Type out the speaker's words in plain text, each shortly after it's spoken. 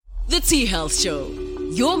The T Health Show,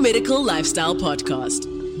 your medical lifestyle podcast,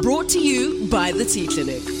 brought to you by the T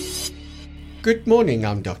Clinic. Good morning,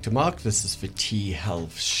 I'm Dr. Mark. This is the T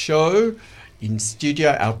Health Show. In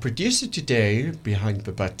studio, our producer today, behind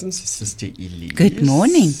the buttons, is Sister Elise. Good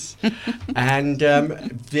morning. And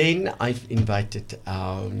then I've invited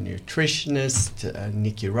our nutritionist,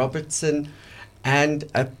 Nikki Robertson, and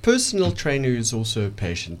a personal trainer who's also a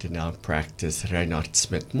patient in our practice, Reinhard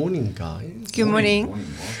Smith. Morning, guys. Good morning.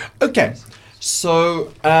 Okay,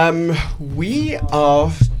 so we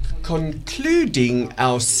are concluding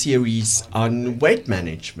our series on weight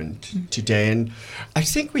management today, and I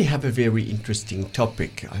think we have a very interesting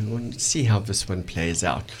topic. I want to see how this one plays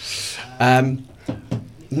out.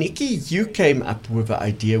 Nikki, you came up with the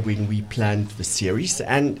idea when we planned the series,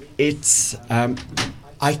 and it's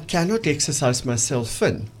I cannot exercise myself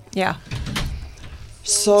thin. Yeah.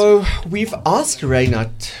 So we've asked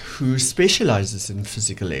Reinhard, who specializes in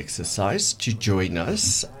physical exercise, to join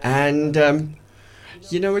us, and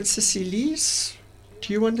it's Cecilie's.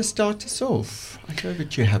 Do you want to start us off? I know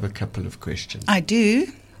that you have a couple of questions. I do.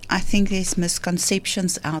 I think there's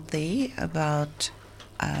misconceptions out there about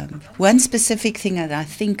one specific thing that I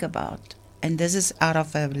think about, and this is out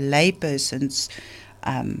of a layperson's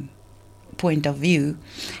point of view,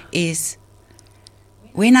 is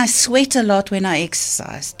when I sweat a lot when I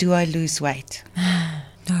exercise, do I lose weight?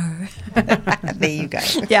 No. There you go.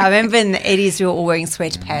 Yeah, I remember in the 80s we were all wearing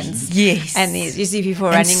sweatpants. Yes. And you see people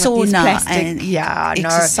And running with these sauna plastic. and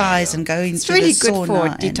exercise and going It's to really the good sauna for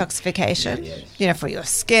and- detoxification, for your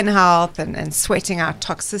skin health and sweating out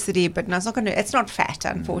toxicity. But no, it's not fat,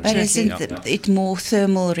 But unfortunately. isn't it more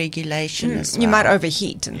thermal regulation as well? You might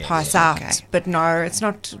overheat and pass out, Okay. but no, it's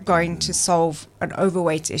not going to solve an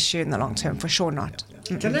overweight issue in the long term, for sure not.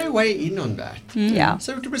 Can I weigh in on that? Yeah.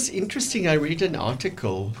 So it was interesting. I read an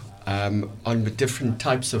article on the different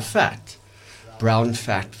types of fat, brown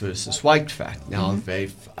fat versus white fat. Now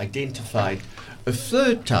they've identified a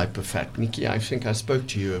third type of fat. Nikki, I think I spoke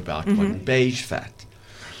to you about one, beige fat.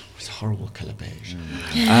 It's a horrible color, beige.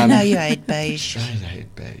 No, you hate beige. I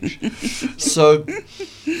hate beige. So,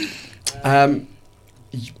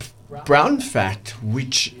 brown fat,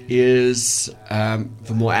 which is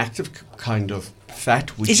the more active kind of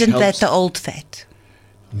fat, which Isn't that helps. the old fat?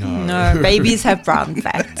 No, babies have brown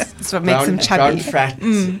fat. That's what makes them Brown chubby. fat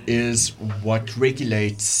is what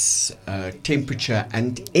regulates temperature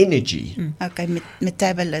and energy. Okay,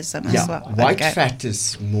 metabolism as Yeah, well. white Okay. fat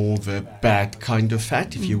is more the bad kind of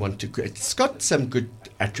fat. If you want to, it's got some good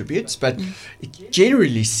attributes, but it's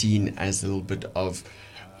generally seen as a little bit of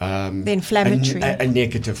The inflammatory. a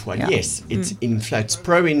negative one. Yeah. Yes, it's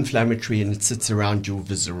pro-inflammatory and it sits around your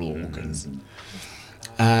visceral organs.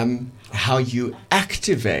 How you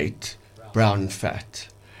activate brown fat,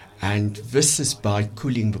 and this is by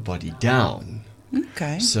cooling the body down.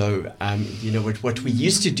 Okay. So, what we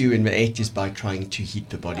used to do in the 80s by trying to heat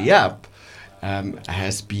the body up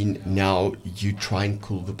has been now you try and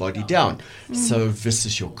cool the body down. So this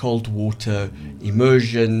is your cold water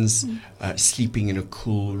immersions, sleeping in a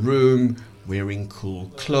cool room, wearing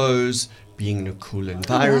cool clothes, being in a cool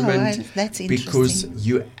environment, that's because interesting.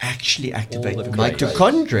 you actually activate the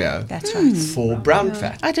mitochondria That's right. for brown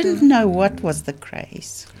fat. I didn't know what was the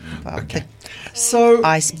craze about Okay. So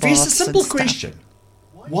Ice there's a baths simple and stuff. question.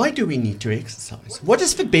 Why do we need to exercise? What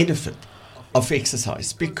is the benefit of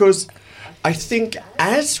exercise? Because I think,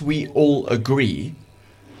 as we all agree,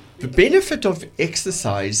 the benefit of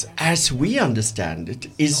exercise, as we understand it,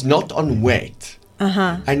 is not on weight.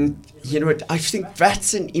 And you know what? I think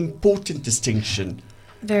that's an important distinction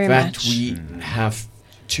Very that much. we have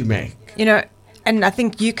to make. And I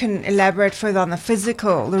think you can elaborate further on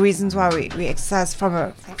the reasons why we exercise from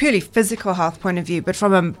a purely physical health point of view, but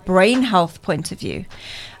from a brain health point of view.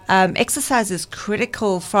 Exercise is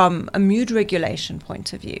critical from a mood regulation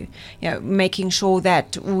point of view, making sure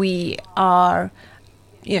that we are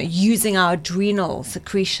using our adrenal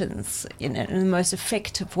secretions in the most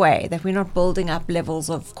effective way, that we're not building up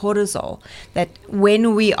levels of cortisol, that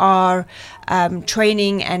when we are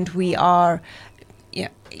training and we are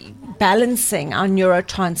balancing our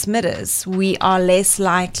neurotransmitters, we are less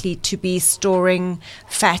likely to be storing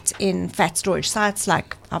fat in fat storage sites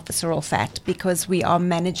like our visceral fat, because we are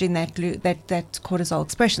managing that cortisol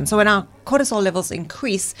expression. So when our cortisol levels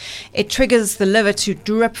increase, it triggers the liver to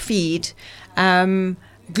drip feed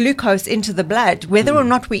glucose into the blood, whether or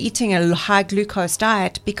not we're eating a high glucose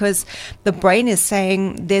diet, because the brain is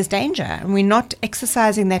saying there's danger, and we're not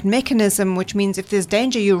exercising that mechanism, which means if there's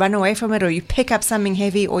danger, you run away from it, or you pick up something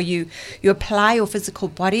heavy, or you apply your physical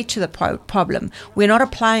body to the problem. We're not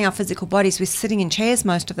applying our physical bodies. We're sitting in chairs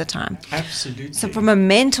most of the time. Absolutely. So from a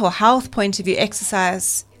mental health point of view,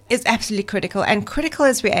 exercise is absolutely critical, and critical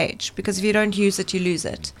as we age, because if you don't use it, you lose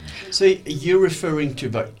it. So you're referring to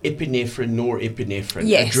about epinephrine, norepinephrine,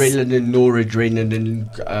 Yes. adrenaline, noradrenaline,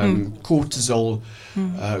 cortisol,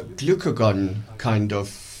 glucagon kind of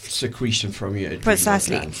secretion from your adrenal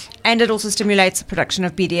Precisely. glands. And it also stimulates the production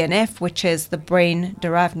of BDNF, which is the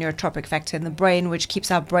brain-derived neurotropic factor in the brain, which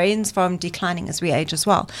keeps our brains from declining as we age as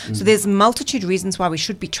well. So there's a multitude of reasons why we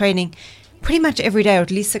should be training pretty much every day, or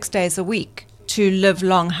at least 6 days a week, to live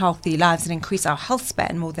long, healthy lives and increase our health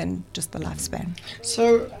span more than just the lifespan.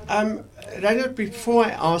 So, Reinhard, before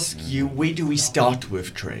I ask you, where do we start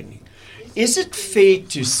with training? Is it fair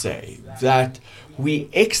to say that we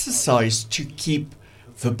exercise to keep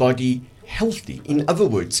the body healthy? In other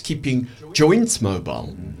words, keeping joints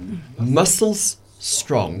mobile, muscles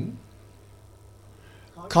strong,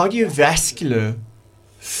 cardiovascular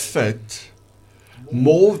fit,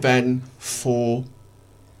 more than for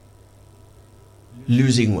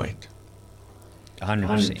losing weight?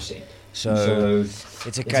 100%. So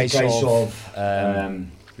it's a case of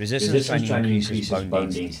resistance training increases bone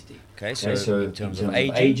density. Okay, so in terms of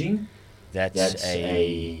aging, that's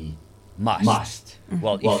a must.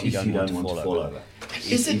 Well, if you don't want to fall over.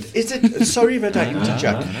 Is it sorry that I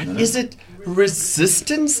interject, is it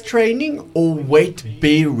resistance training or weight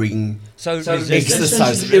bearing So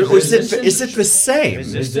exercise? Is it the same?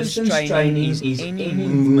 Resistance training is any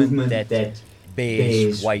movement that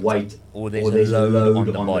bears weight, or there's a load on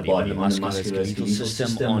the body, on the musculoskeletal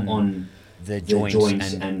system, on the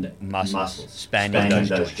joints and muscles, spanning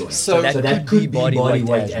those joints. So that could be body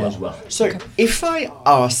weight as well. So if I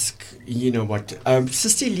ask, you know what,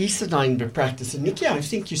 Sister Lisa and I in the practice, and Nikki, I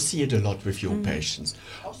think you see it a lot with your patients,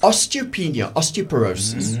 osteopenia,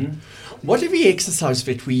 osteoporosis. What are the exercises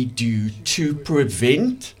that we do to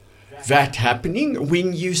prevent that happening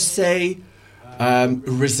when you say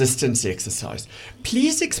resistance exercise?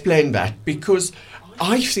 Please explain that, because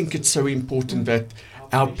I think it's so important that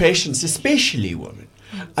our patients, especially women,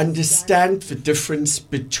 understand the difference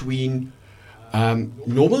between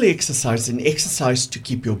normal exercise and exercise to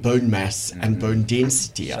keep your bone mass and bone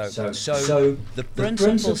density up. So the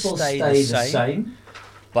principles stay the same,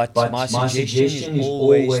 but my suggestion is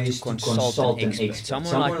always to consult an expert,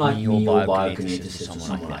 someone like me, your biokineticist, or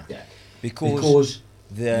someone like that. Because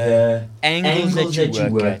the angles that you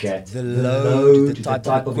work at, the load, the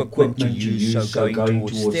type of equipment you use, so going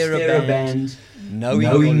towards TheraBand,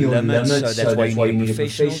 knowing your limits, so that's why you need a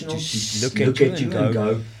professional to look at you and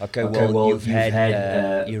go, okay, well, you've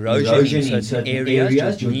had erosion in certain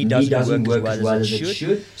areas, your knee doesn't work as well as it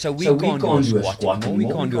should, so we can't do a squat anymore, we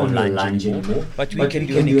can't do a lunge anymore, but we can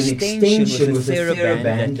do an extension with a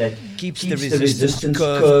TheraBand that keeps the resistance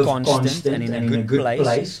curve constant and in a good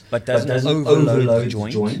place, but doesn't overload the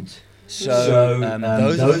joint. So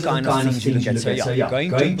those are the kind of things you look at. So yeah,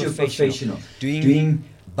 going to a professional, doing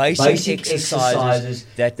basic exercises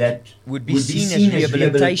that would be seen as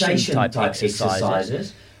rehabilitation type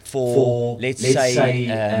exercises for, let's say,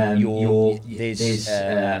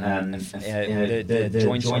 the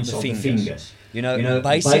joints of the fingers. You know,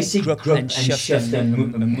 basic grip and shift and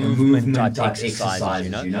movement type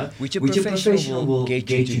exercises, you know, which a professional will get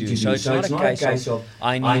you to do. So it's not a case of,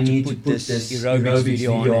 I need to put this aerobics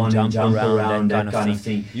video on and jump around, that kind of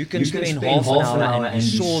thing. You can spend half an hour and be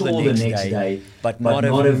sore the next day, but not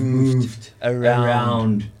have moved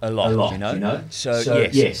around a lot, you know. So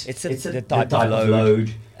yes, it's the type of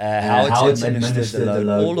load, how it's administered, the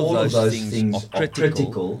load, all of those things are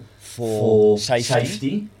critical for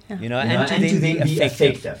safety. You know, and to then be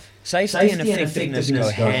effective. Safety and effectiveness go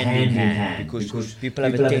hand in hand, because people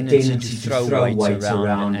have a tendency to throw weights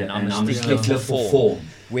around and I'm a stickler for form.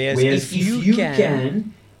 Whereas if you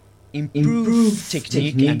can improve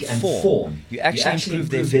technique and form, you actually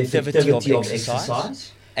improve the effectivity of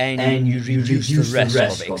exercise, and you reduce the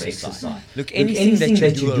risk of exercise. Look, anything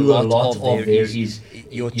that you do a lot of there is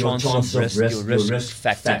your chance of risk, your risk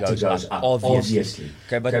factor goes up, obviously.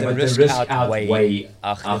 Okay, but the risk outweighs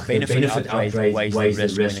the benefit outweighs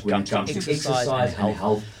the risk when it comes to exercise and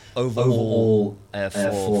health overall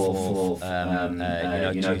for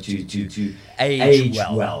to age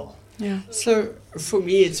well. Yeah. So for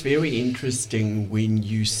me, it's very interesting when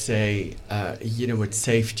you say, it's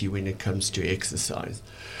safety when it comes to exercise.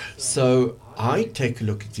 So I take a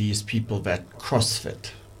look at these people that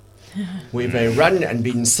CrossFit. where they run and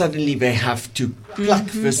then suddenly they have to pluck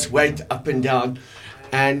this weight up and down.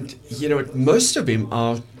 And, most of them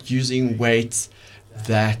are using weights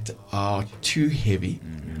that are too heavy.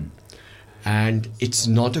 And it's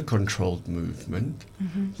not a controlled movement,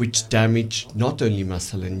 which damage not only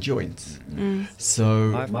muscle and joints.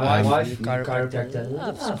 So my wife, chiropractor,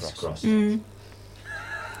 loves CrossFit.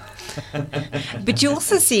 But you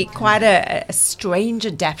also see quite a strange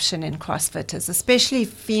adaptation in CrossFitters, especially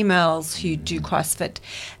females who do CrossFit.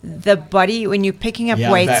 The body, when you're picking up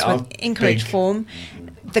weights with incorrect form,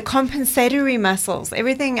 the compensatory muscles,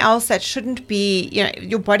 everything else that shouldn't be,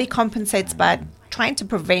 your body compensates by trying to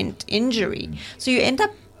prevent injury. So you end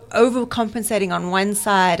up overcompensating on one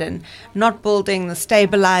side and not building the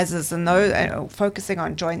stabilizers and those, focusing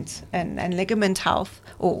on joint and ligament health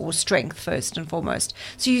or strength first and foremost.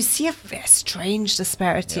 So you see a very strange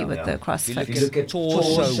disparity with the CrossFit. If you look at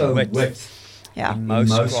torso width in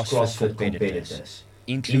most CrossFit competitors,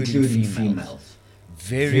 including females,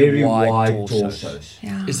 very wide torsos.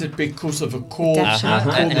 Yeah. Is it because of a core?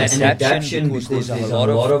 An adaptation because there's a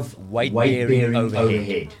lot of weight bearing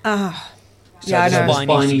overhead. So the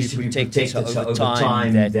spine needs to be protected, so over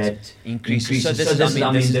time that increases. So this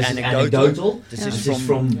is anecdotal. This is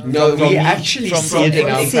from... No, we actually see it in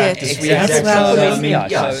our practice.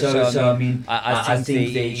 I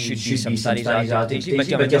think there should be some studies out there.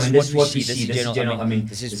 But this is what we see. This is general.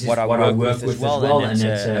 This is what I work with as well, and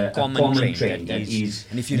it's a common trend that is.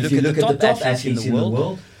 And if you look at the top athletes in the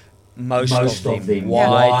world, most of them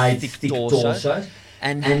wide, thick torsos,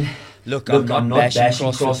 and look, I'm not bashing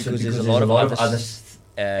CrossFit because there's a lot of other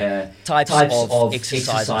types of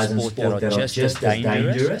exercise and sport that are just as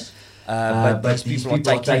dangerous. But people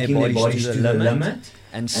are taking their bodies to the limit.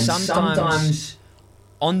 And sometimes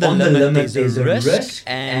on the limit there's a risk,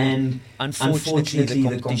 and unfortunately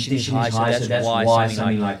the competition is high, so that's why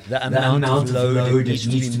something like the amount of load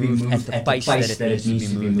needs to be moved at the pace that it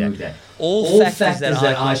needs to be moved at. All factors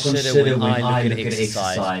that I consider when I look at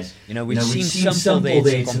exercise. We've seen simple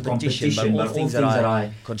there to competition, but all things that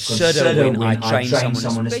I consider when I train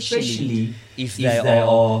someone, especially if they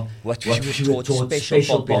are what we would call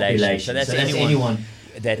special population. So that's anyone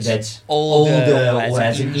that's older or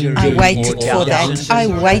has an injury. I waited for that.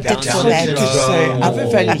 So other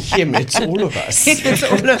than him, it's all of us. It's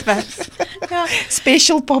all of us. Yeah.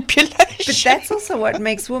 Special population. But that's also what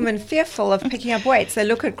makes women fearful of picking up weights. They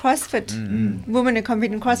look at CrossFit, women who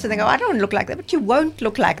compete in CrossFit, they go, I don't look like that. But you won't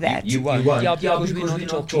look like that. You won't. Yeah, because we're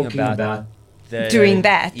not talking about doing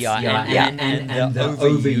that. And the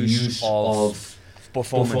overuse of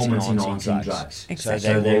performance-enhancing drugs. Exactly.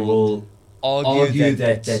 So they will argue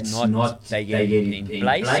that that's not they get it in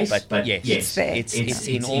place, but yes, it's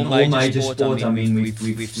in all major sports.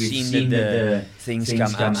 We've seen the things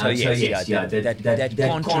come up. So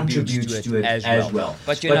that contributes to it as well.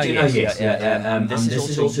 But this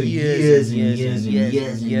is also years and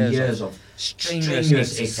years of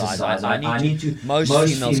strenuous exercise. Most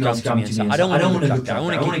females come to me and say, I don't want to look like that. I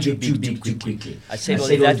want to get too big too quickly. I said, well,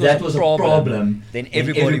 if that was a problem, then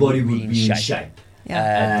everybody would be in shape.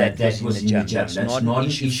 That was in the gym. That's not an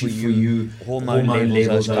issue for you. Hormone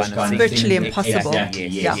levels, those kind of things. Virtually impossible.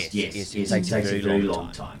 Yes. It takes a very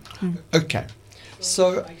long time. Okay.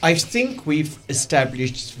 So I think we've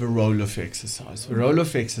established the role of exercise. The role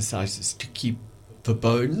of exercise is to keep the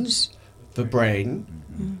bones, the brain,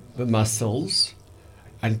 the muscles,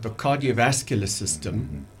 and the cardiovascular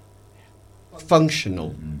system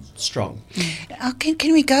functional, strong.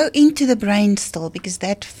 Can we go into the brain still, because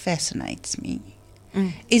that fascinates me?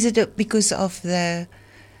 Is it because of the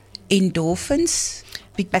endorphins?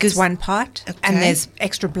 That's one part. Okay. And there's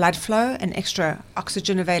extra blood flow and extra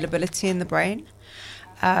oxygen availability in the brain.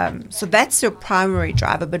 So that's your primary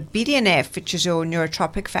driver. But BDNF, which is your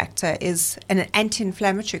neurotropic factor, is an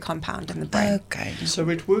anti-inflammatory compound in the brain. Okay. So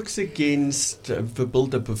it works against the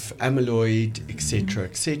buildup of amyloid, etc.,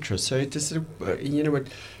 etc. So it is,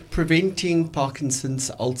 preventing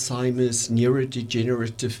Parkinson's, Alzheimer's,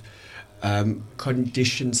 neurodegenerative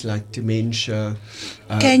conditions like dementia.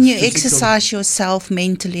 Can you exercise yourself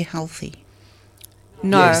mentally healthy?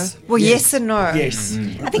 No. Yes. Well, yes and no. Yes.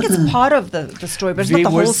 I think it's part of the story, but it's not the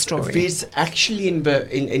whole story. There's actually in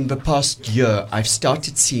the past year, I've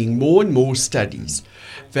started seeing more and more studies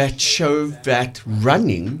that show that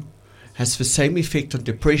running has the same effect on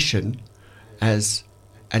depression as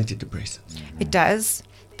antidepressants. It does.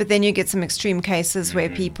 But then you get some extreme cases where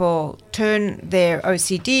people turn their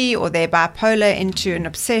OCD or their bipolar into an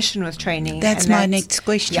obsession with training. That's my next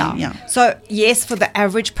question. Yeah. So, yes, for the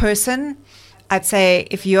average person, I'd say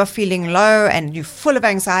if you're feeling low and you're full of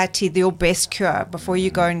anxiety, your best cure before you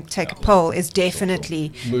go and take a pill is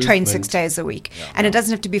definitely train 6 days a week. And it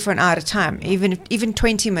doesn't have to be for an hour at a time. Even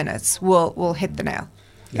 20 minutes will hit the nail.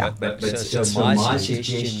 Yeah. But so my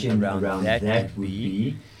suggestion around that would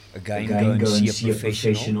be, again, go and see a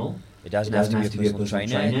professional. It doesn't have to be a personal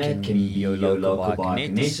trainer. It can be your local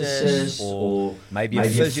biokineticist, or maybe a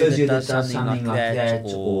physio that does something like that,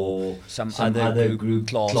 or some other group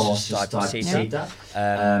classes type setup.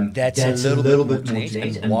 That's a little bit more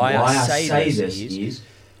intense. And why I say this is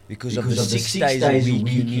because of the 6 days a week,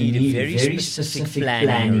 you need a very specific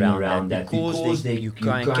planning around that, because you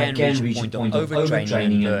can reach a point of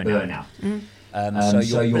overtraining and burnout. So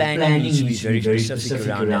your planning needs to be very specific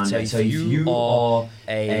around that. So if you are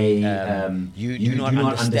you do not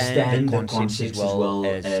understand the concepts as well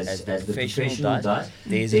as the professional does,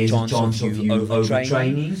 there's a chance of you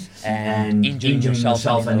overtraining and injuring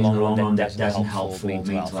yourself, and in the long run that doesn't help for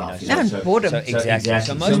mental health. And boredom. So exactly.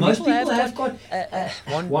 So most people have got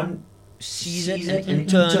one season an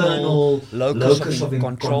internal locus of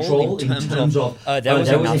control in terms of that was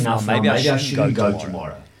enough now, maybe I shouldn't go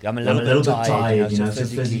tomorrow. I'm a little bit tired,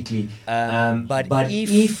 physically. But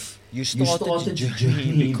if you started the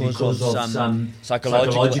journey because of some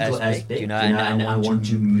psychological aspect, and I want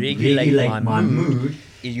to regulate my mood,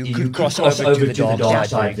 you could cross over to the dark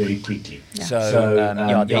side very quickly. Yeah. So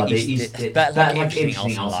there is, but like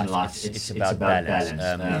everything else in life, it's about balance.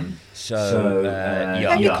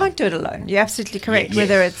 And you can't do it alone. You're absolutely correct,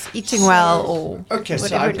 whether it's eating well or okay,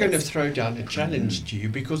 so I'm going to throw down a challenge to you,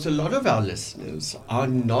 because a lot of our listeners are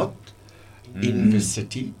not in the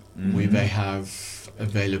city where they have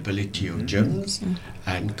availability of gyms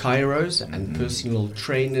and chiros and personal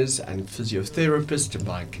trainers and physiotherapists and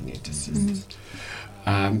biokineticists.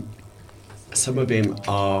 Some of them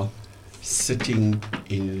are sitting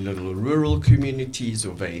in little rural communities,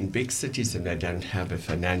 or they're in big cities and they don't have the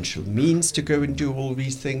financial means to go and do all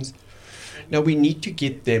these things. Now we need to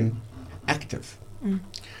get them active,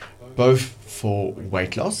 both for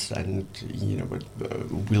weight loss, and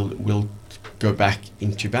we'll go back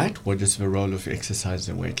into that. What is the role of exercise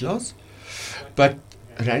in weight loss? But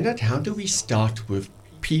Reinhard, how do we start with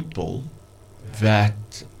people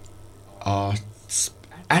that are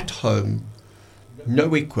at home,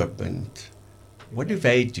 no equipment? What do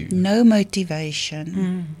they do? No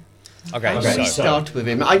motivation. Okay, how do we start with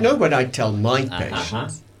them? I know what I tell my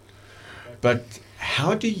patients, but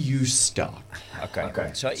how do you start?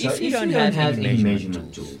 Okay. So if you don't have any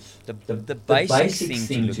measurement tools, the basic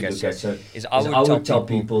thing to look at is I would tell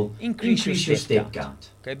people increase your step count.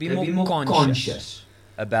 Okay, be more conscious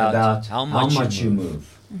about how much you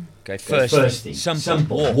move. Okay, first thing,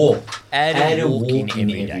 simple, walk. Add a walk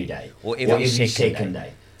in every day, or every second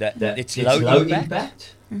day. It's low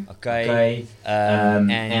impact. Okay,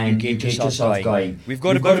 and you get yourself going. We've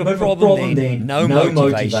got a bit of a problem then. No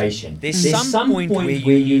motivation. There's some point where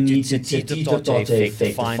you need to tete-a-tete effect,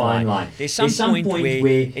 the fine line. There's some point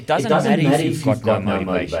where it doesn't matter if you've got no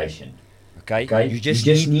motivation. Okay? You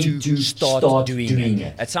just need to start doing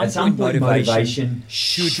it. At some point, motivation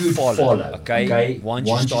should follow. Okay? Once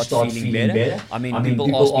you start feeling better. I mean, people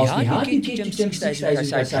ask me, how do you get to gym 6 days a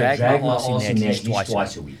week? I say, I drag my ass in there at least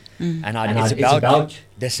twice a week. And it's about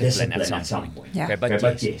discipline at some point. Yeah. Okay,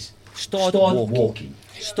 but yes, start walking.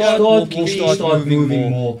 Start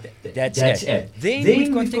moving more. That's it. Then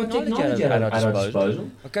we've got technology at our disposal.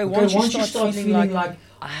 Okay, once you start feeling like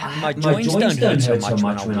my joints don't hurt so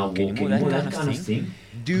much when I walk anymore, that kind of thing,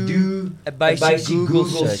 do a basic Google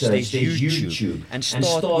search. There's YouTube. And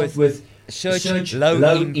start with search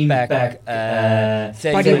low impact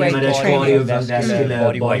 30 minute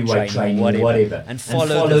cardiovascular bodyweight training, whatever, and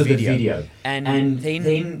follow the video. And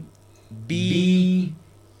then be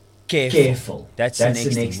careful. That's the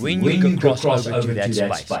next thing. When you cross over to that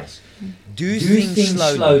space, do things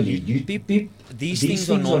slowly. These things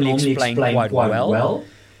are normally explained quite well,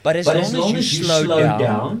 but as long as you slow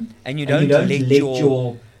down and you don't let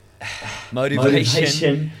your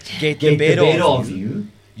motivation get the better of you,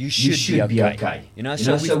 you should be okay.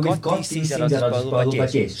 So we've got these things at our disposal,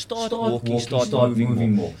 but yes, start walking, start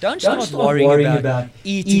moving more. Don't start worrying about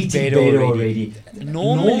eating better already.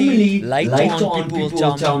 Normally, later on, people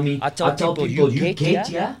will tell me, I tell people, you get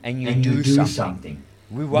here and you do something.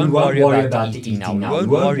 We won't worry about the eating now. We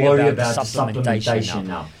won't worry about the supplementation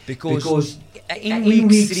now. Because in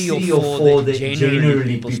week 3 or 4,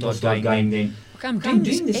 generally people start going then, okay, I'm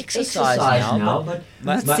doing this exercise now, but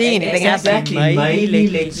not seeing anything exactly, maybe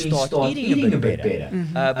let me start eating a bit better.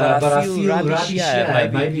 But I feel rubbish,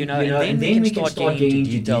 maybe, and then we can start getting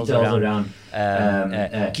into details around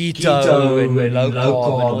keto and low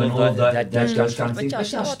carb and all that kind of things. But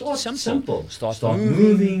start simple. Start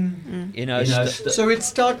moving. So it's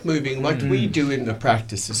start moving. What we do in the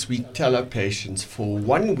practice is we tell our patients for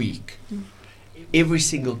 1 week, every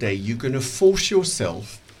single day, you're going to force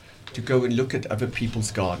yourself to go and look at other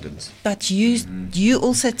people's gardens. But you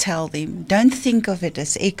also tell them, don't think of it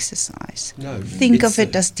as exercise. No. Think of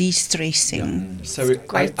it as de-stressing. Yeah. So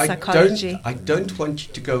I don't want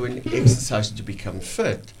you to go and exercise to become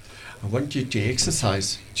fit. I want you to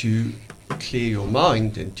exercise to clear your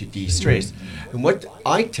mind and to de-stress. And what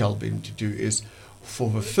I tell them to do is, for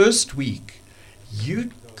the first week,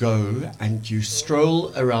 you go and you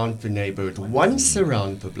stroll around the neighborhood, once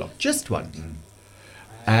around the block, just once.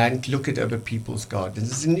 And look at other people's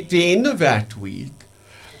gardens. And at the end of that week,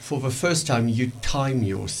 for the first time, you time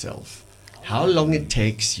yourself. How long it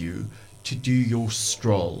takes you to do your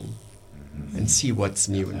stroll and see what's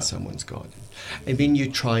new in someone's garden. And then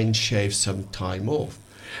you try and shave some time off.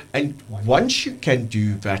 And once you can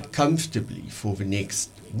do that comfortably for the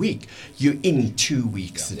next week, you're in 2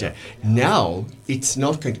 weeks a day. Now, it's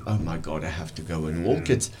not going, oh my God, I have to go and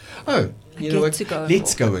walk. It's, you know what,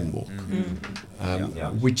 let's go and walk.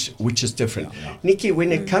 Which is different. Nikki,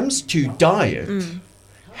 when it comes to diet,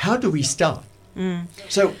 how do we start?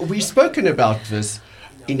 So we've spoken about this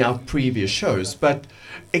in our previous shows, but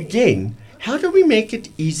again, how do we make it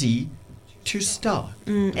easy to start?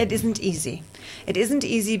 It isn't easy. It isn't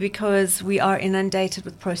easy because we are inundated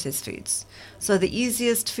with processed foods. So the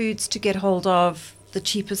easiest foods to get hold of, the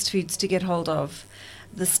cheapest foods to get hold of,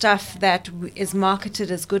 the stuff that is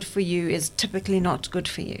marketed as good for you is typically not good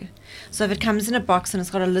for you. So if it comes in a box and it's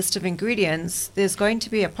got a list of ingredients, there's going to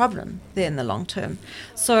be a problem there in the long term.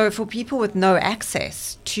 So for people with no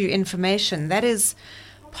access to information, that is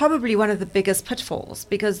probably one of the biggest pitfalls,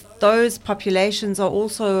 because those populations are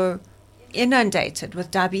also inundated with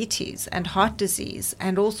diabetes and heart disease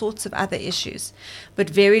and all sorts of other issues, but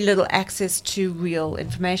very little access to real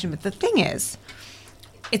information. But the thing is,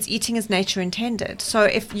 it's eating as nature intended. So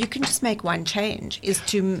if you can just make one change, is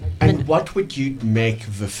to... And what would you make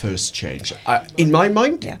the first change? In my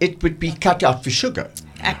mind, it would be cut out the sugar.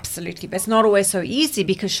 Absolutely, but it's not always so easy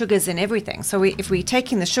because sugar's in everything. So if we're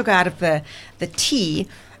taking the sugar out of the tea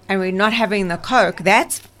and we're not having the Coke,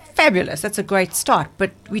 that's fabulous. That's a great start.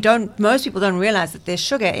 But most people don't realize that there's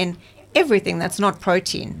sugar in everything that's not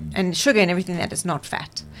protein and sugar in everything that is not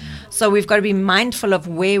fat. So we've got to be mindful of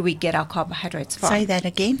where we get our carbohydrates from. Say that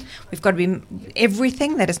again. We've got to be,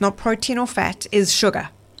 everything that is not protein or fat is sugar.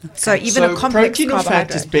 Okay. So even a complex protein or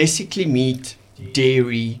carbohydrate. fat is basically meat,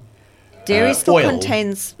 dairy, Dairy still oil.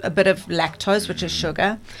 contains a bit of lactose, which is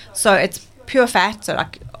sugar. So it's pure fat, so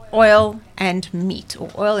like oil and meat, or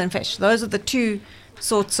oil and fish. Those are the two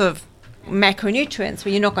sorts of macronutrients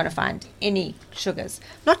where you're not going to find any sugars.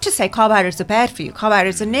 Not to say carbohydrates are bad for you.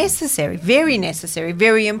 Carbohydrates are necessary,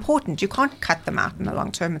 very important. You can't cut them out in the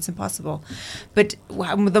long term. It's impossible. But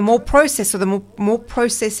the more processed, or the more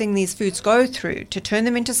processing these foods go through to turn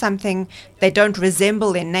them into something they don't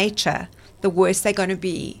resemble in nature, the worse they're going to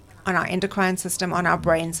be on our endocrine system, on our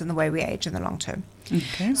brains, and the way we age in the long term.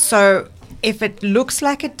 Okay. So if it looks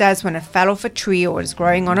like it does when it fell off a tree or is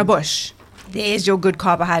growing on a bush, there's your good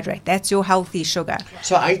carbohydrate. That's your healthy sugar.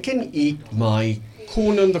 So I can eat my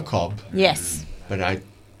corn on the cob. Yes. But I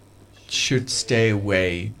should stay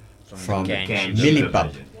away from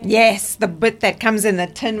millipap. Yes, the bit that comes in the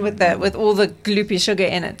tin with all the gloopy sugar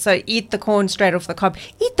in it. So eat the corn straight off the cob.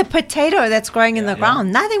 Eat the potato that's growing in the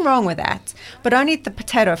ground. Nothing wrong with that. But don't eat the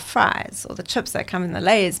potato fries or the chips that come in the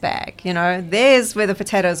Lay's bag. You know, there's where the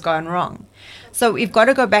potato's gone wrong. So we've got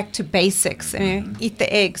to go back to basics. Eat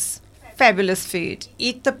the eggs. Fabulous food.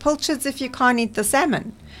 Eat the pilchards if you can't eat the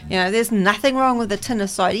salmon. You know, there's nothing wrong with a tin of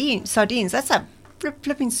sardines. That's a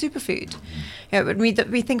flipping superfood. But we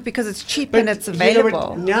think because it's cheap and it's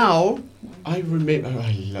available. You know, now I remember.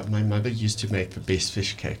 My mother used to make the best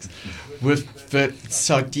fish cakes with the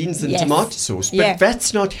sardines and tomato sauce. But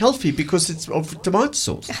that's not healthy because it's of tomato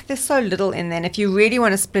sauce. There's so little in there. And if you really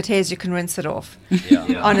want to split hairs, you can rinse it off.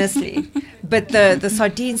 Honestly. But the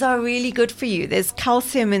sardines are really good for you. There's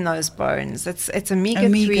calcium in those bones. It's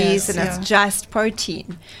omega-3s and it's just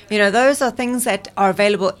protein. You know, those are things that are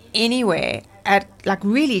available anywhere at like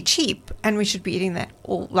really cheap, and we should be eating that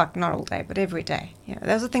not all day, but every day. You know,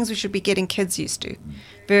 those are things we should be getting kids used to,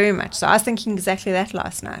 very much. So I was thinking exactly that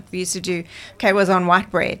last night. We used to do, it was on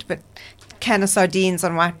white bread, but can of sardines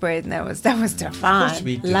on white bread, and that was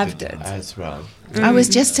divine. Loved it as well. I was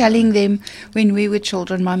just telling them when we were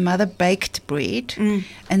children, my mother baked bread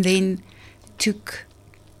and then took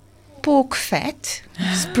pork fat,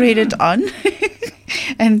 spread it on,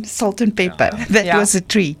 and salt and pepper. That was a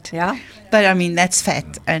treat. Yeah. But I mean, that's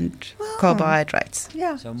fat and carbohydrates.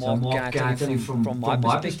 Yeah. So Mark, can I tell you from my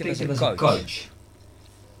perspective as a coach,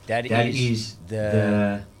 that is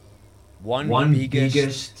the one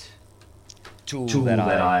biggest tool that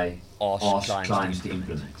I ask clients to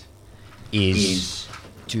implement is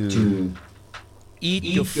to eat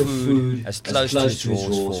your food as close to its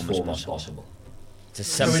rawest form as possible.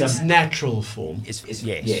 So it's natural form.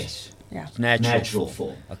 Yes. Yeah. Natural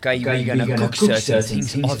form. Okay, you're going to cook certain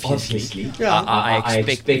things, obviously. Yeah. I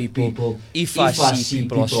expect people, if I see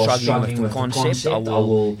people are struggling with the concept, I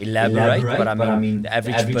will elaborate, but I mean, the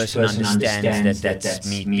average person understands that that's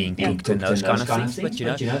meat being cooked and those kind of things, but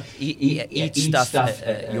eat stuff,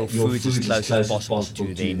 your food as close as possible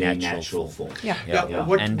to their natural form.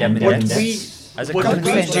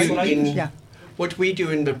 What we do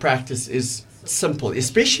in the practice is simple,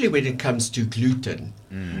 especially when it comes to gluten.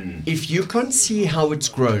 If you can't see how it's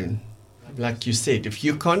grown, like you said, if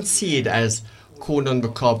you can't see it as corn on the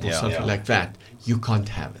cob or something like that, you can't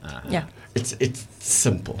have it. It's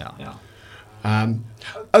simple.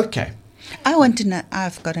 Okay. I want to know,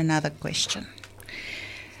 I've got another question.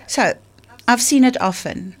 So, I've seen it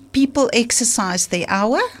often. People exercise their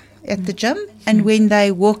hour at the gym, and when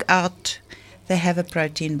they walk out, they have a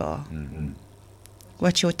protein bar.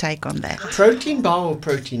 What's your take on that? Protein bar or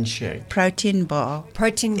protein shake? Protein bar.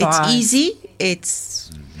 Protein bar. It's easy.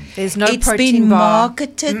 There's no it's protein been bar.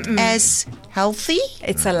 marketed as healthy.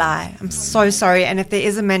 It's a lie. I'm so sorry. And if there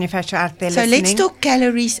is a manufacturer out there So listening, let's talk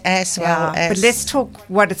calories as well as. but let's talk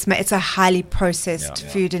what it's. It's a highly processed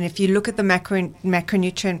food, and if you look at the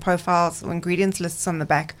macronutrient profiles or ingredients lists on the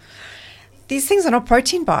back, these things are not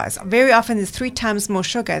protein bars. Very often there's 3 times more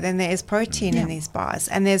sugar than there is protein in these bars.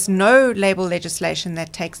 And there's no label legislation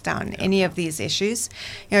that takes down any of these issues.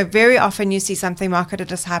 Very often you see something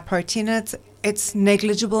marketed as high protein. It's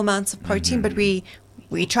negligible amounts of protein, but we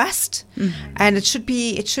trust. And it should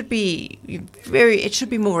be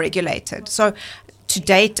more regulated. So to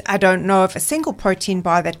date, I don't know of a single protein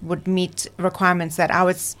bar that would meet requirements that I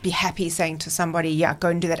would be happy saying to somebody, go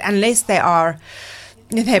and do that, unless they've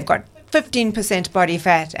got 15% body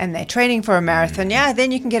fat and they're training for a marathon,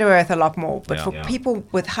 then you can get away with a lot more. But for people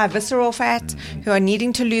with high visceral fat, who are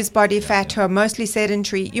needing to lose body fat, who are mostly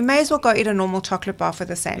sedentary, you may as well go eat a normal chocolate bar for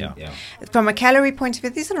the same. From a calorie point of view,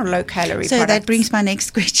 these are not low-calorie So products. that brings my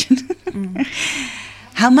next question.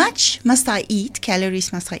 How much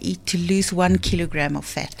calories must I eat to lose 1 kilogram of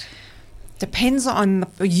fat? Depends on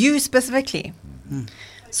you specifically.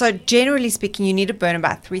 So generally speaking, you need to burn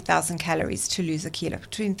about 3,000 calories to lose a kilo,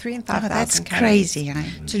 between 3,000 and 5,000 That's calories. crazy.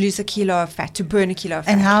 To lose a kilo of fat, to burn a kilo of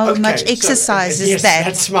fat. And how much exercise is that?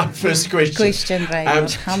 That's my first question.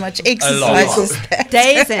 Raymond. How much exercise is that?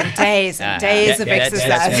 Days and days and days of exercise.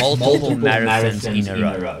 That's multiple marathons in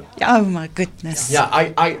a row. Oh my goodness. Yeah,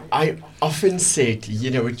 I often said,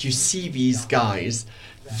 you see these guys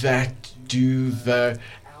that do the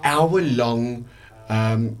hour-long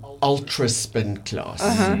ultra spin class,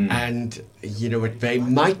 and they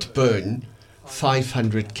might burn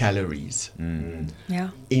 500 calories in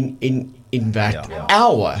that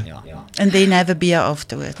hour, And then have a beer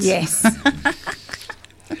afterwards. Yes.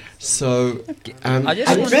 So and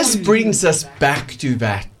this brings us back to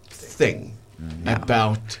that thing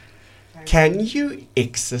about, can you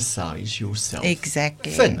exercise yourself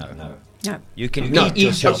Exactly. thin? No. You can No, eat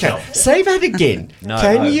yourself. okay. Say that again. No.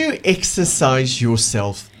 Can you exercise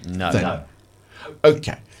yourself No. thin?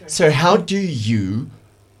 Okay. So how do you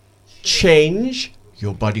change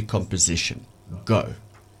your body composition? Go.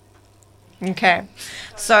 Okay.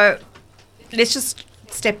 So let's just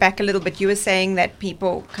step back a little bit. You were saying that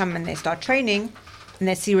people come and they start training and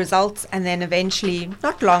they see results, and then eventually,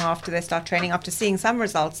 not long after they start training, after seeing some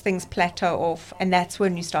results, things plateau off, and that's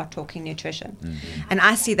when you start talking nutrition. And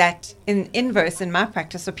I see that in inverse in my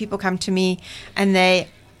practice. So people come to me and they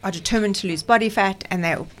are determined to lose body fat, and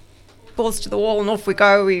they're balls to the wall, and off we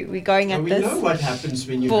go. We're going at we this. know what happens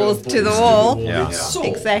when you Balls go to the wall. Yeah. It's sore.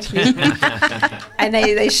 Exactly. And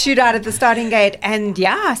they shoot out at the starting gate, and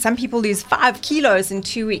some people lose 5 kilos in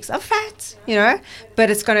 2 weeks of fat, but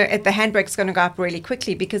the handbrake's gonna go up really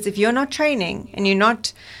quickly, because if you're not training and you're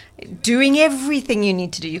not doing everything you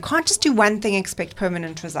need to do, you can't just do one thing and expect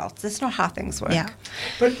permanent results. That's not how things work. Yeah.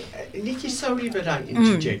 But Nikki, sorry that I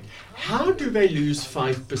interject. How do they lose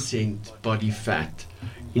 5% body fat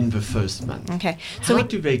in the first month? Okay. So how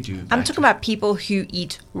do they do that? I'm talking about people who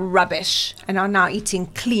eat rubbish and are now eating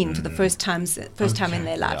clean for the first time in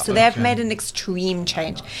their life. So they have made an extreme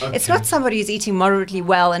change. It's not somebody who's eating moderately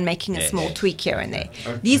well and making a small tweak here and there.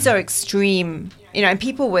 These are extreme and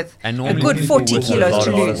people with a normally good people 40 with a kilos lot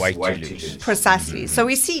to of lose. weight to lose. Precisely. So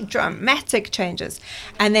we see dramatic changes.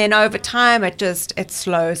 And then over time, it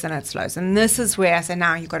slows and it slows. And this is where I say,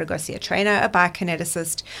 now you've got to go see a trainer, a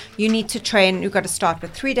biokineticist. You need to train. You've got to start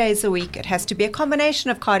with 3 days a week. It has to be a combination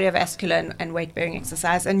of cardiovascular and weight-bearing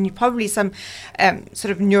exercise. And you probably some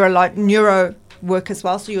sort of neuro work as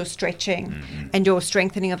well, so you're stretching and you're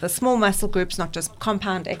strengthening of the small muscle groups, not just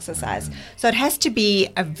compound exercise. So it has to be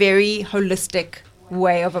a very holistic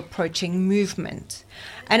way of approaching movement.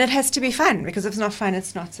 And it has to be fun, because if it's not fun,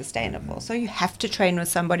 it's not sustainable. So you have to train with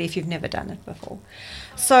somebody if you've never done it before.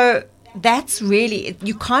 So that's really,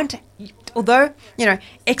 you can't, although,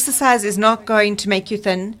 exercise is not going to make you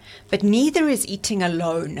thin, but neither is eating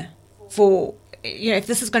alone for, if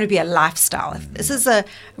this is going to be a lifestyle, if this is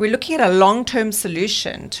we're looking at a long-term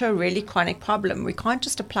solution to a really chronic problem. We can't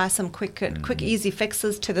just apply some quick, easy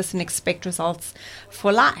fixes to this and expect results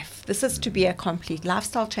for life. This is to be a complete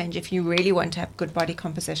lifestyle change if you really want to have good body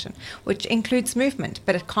composition, which includes movement,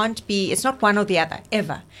 but it's not one or the other,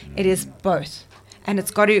 ever. It is both. And it's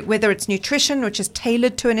got to, whether it's nutrition, which is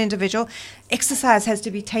tailored to an individual, exercise has to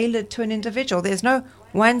be tailored to an individual. There's no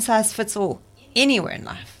one size fits all anywhere in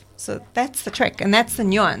life. So that's the trick, and that's the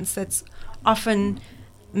nuance that's often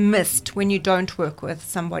missed when you don't work with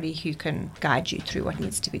somebody who can guide you through what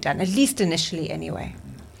needs to be done, at least initially anyway.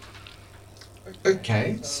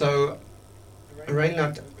 Okay, so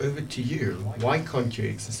Reinhard, over to you. Why can't you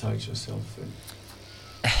exercise yourself?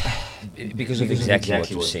 Because of exactly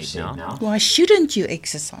what you said now. Why shouldn't you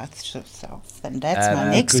exercise yourself? And that's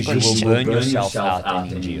my next question. Because you will burn yourself out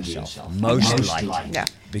and injure yourself. Most likely. Yeah.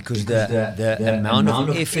 Because the amount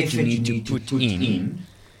of effort you need to put in,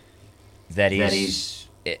 that is,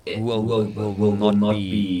 will not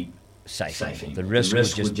be safe. The risk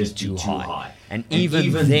will just be too high. And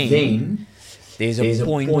even then, there's a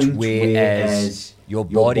point where your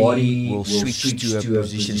body will switch to a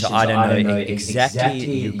position. So I don't know exactly,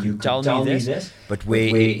 you could tell me this, but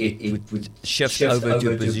where it would shift over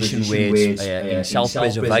to a position where it's in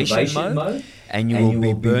self-preservation mode, and you will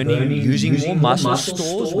be burning, using more muscle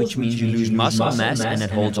stores, which means you lose muscle mass and it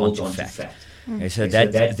holds on to fat. Okay, so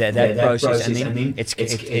that process, and then it's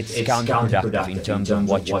counterproductive in terms of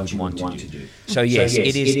what you would want to do. So yes,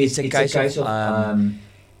 it's a case of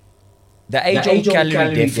the age-old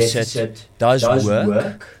calorie deficit does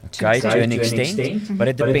work, okay, to an extent, but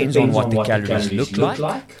it depends on what the calories look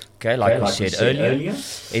like. Okay, like we said earlier,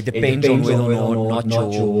 it depends on whether or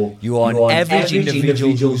not you are an average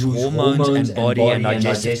individual whose hormones and body and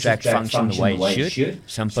digestive tract function the way it should.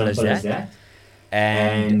 Simple as that.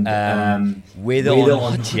 And whether or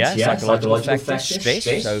not, psychological factors,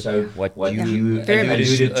 stress. So what you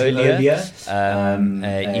alluded to earlier,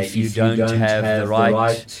 if you don't have the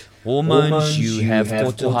right hormones, you have high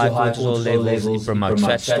cortisol levels, it promotes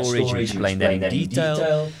fat storage, we explain that in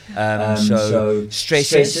detail. So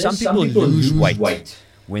stress, some people lose weight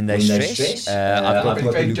when they stress. I've got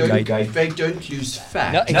people who they don't lose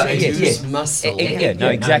fat, they lose muscle.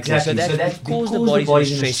 Exactly. So that causes the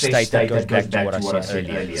body's in a stress state that goes back to what I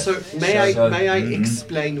said earlier. So may I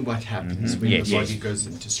explain what happens when the body goes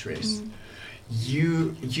into stress?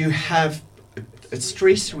 You have a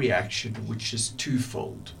stress reaction which is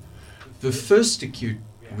twofold. The first acute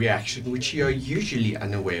reaction, which you are usually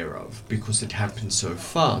unaware of because it happens so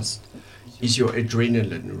fast, is your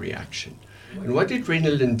adrenaline reaction. And what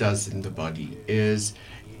adrenaline does in the body is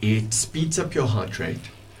it speeds up your heart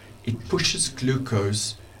rate, it pushes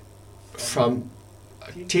glucose from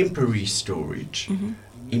temporary storage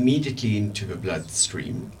immediately into the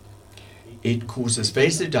bloodstream, it causes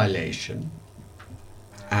vasodilation,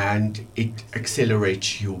 and it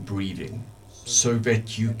accelerates your breathing, so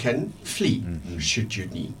that you can flee should you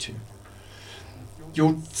need to.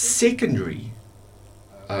 Your secondary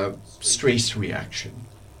stress reaction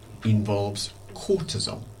involves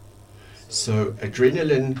cortisol. So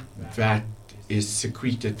adrenaline that is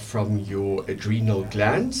secreted from your adrenal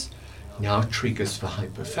glands now triggers the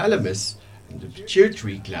hypothalamus and the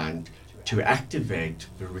pituitary gland to activate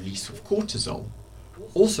the release of cortisol,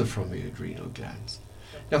 also from the adrenal glands.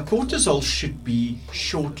 Now, cortisol should be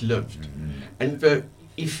short-lived, and the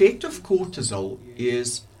effect of cortisol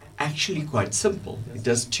is actually quite simple. It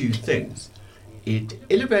does two things. It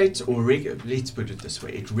elevates, or let's put it this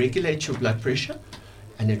way, it regulates your blood pressure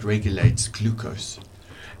and it regulates glucose.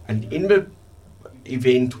 And in the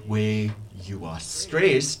event where you are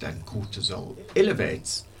stressed and cortisol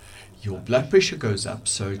elevates, your blood pressure goes up,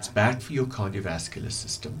 so it's bad for your cardiovascular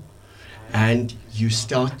system. And you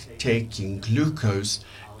start taking glucose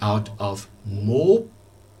out of more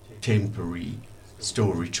temporary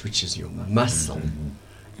storage, which is your muscle,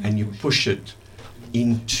 and you push it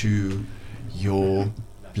into your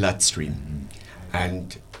bloodstream.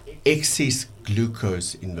 And excess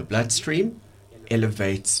glucose in the bloodstream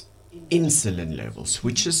elevates insulin levels,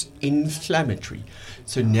 which is inflammatory.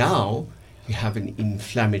 So now you have an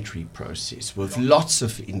inflammatory process with lots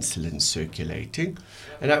of insulin circulating.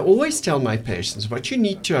 And I always tell my patients, what you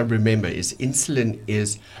need to remember is insulin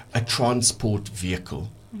is a transport vehicle.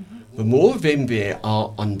 The more of them there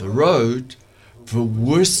are on the road, the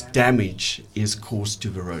worse damage is caused to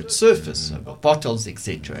the road surface, so the potholes,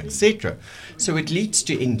 etc., etc. So it leads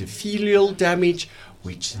to endothelial damage,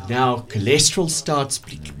 which now cholesterol starts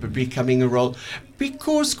becoming a role,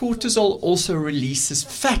 because cortisol also releases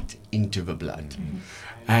fat into the blood.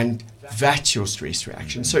 And that's your stress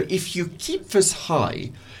reaction. So if you keep this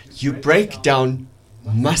high, you break down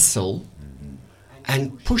muscle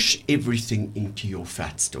and push everything into your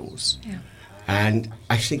fat stores. Yeah. And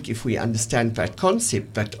I think if we understand that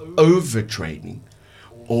concept, that overtraining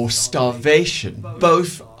or starvation,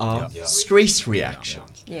 both are stress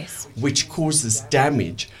reactions, Yes. which causes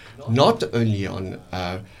damage not only on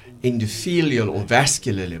endothelial or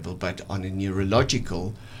vascular level, but on a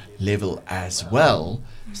neurological level as well,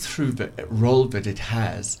 through the role that it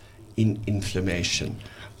has in inflammation.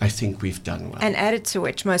 I think we've done well. And added to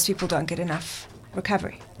which, most people don't get enough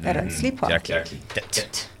recovery. They don't sleep well. Exactly.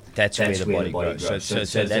 That's where the body grows. So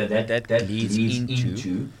that leads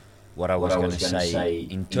into what I was going to say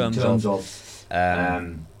in terms of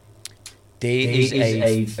there is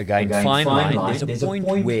a again fine line. There's a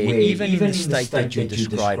point where even in the state that you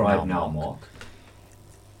describe now, Mark,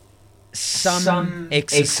 some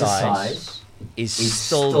exercise is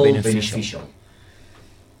still beneficial.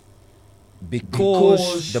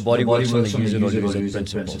 Because the body works on the use it or lose it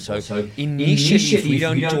principle. So initially, if we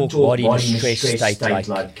don't talk body in a stress state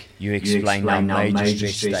like you explained now, major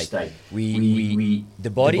stress state, the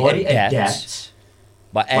body adapts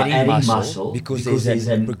by adding muscle because there's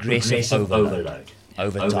a progressive overload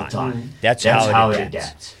over time. That's how it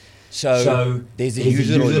adapts. So there's a use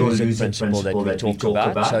it or lose it principle that we talk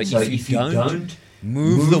about. So if you don't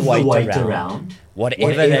move the weight around,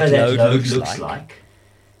 whatever that load looks like,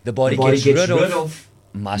 the body gets rid of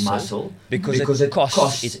muscle because it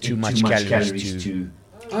costs it too much calories to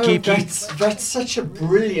keep that's such a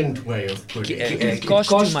brilliant way of putting it. It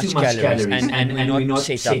costs too much calories and we're not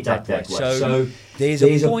set up that way. So there's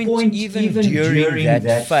a point even during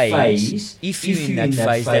that phase, if you're in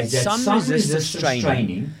that phase, that some resistance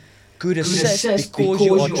training could assist because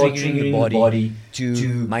you are triggering the body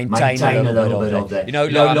to maintain a little bit of that. You know,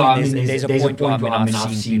 there's a point where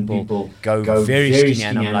I've seen people go very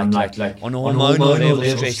skinny and I'm like on a hormonal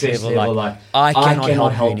level, stress level, like I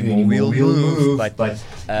cannot help you anymore. We'll move, but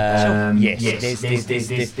yes,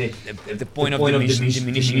 there's the point of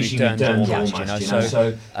diminishing returns almost, you know.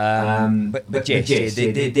 So, but yes,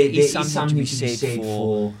 there is something to be said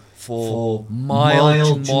for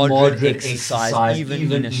mild to moderate exercise,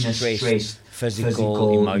 even in a stressed,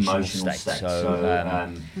 physical, emotional state.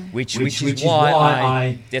 So, which is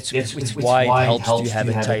why it helps to have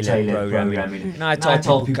a tailored program. And I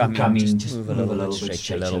tell people come in, just move a little bit,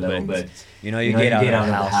 stretch a little bit. You know, you get out of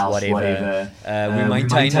the house, whatever. We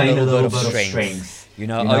maintain a little bit of strength. You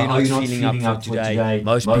know, are you not feeling up for today?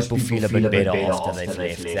 Most people feel a bit better after they've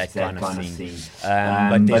left, that kind of thing.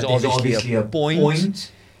 But there's obviously a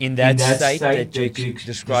point in that state that you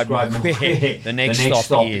described where the next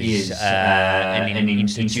stop is an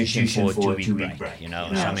institution for a 2-week break, you know,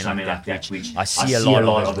 something like that, which I see a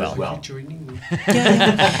lot of as well.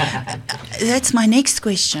 That's my next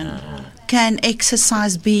question. Can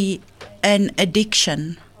exercise be an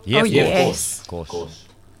addiction? Yeah, yes. Of course.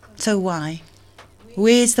 So why?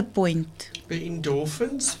 Where's the point? The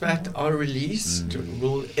endorphins that are released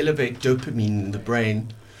will elevate dopamine in the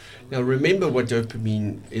brain. Now, remember what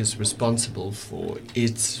dopamine is responsible for.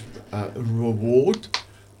 It's reward,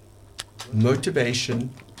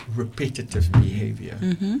 motivation, repetitive behavior.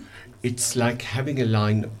 Mm-hmm. It's like having a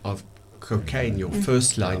line of cocaine, your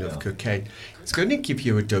first line of cocaine. It's going to give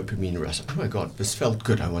you a dopamine rush. Oh my God, this felt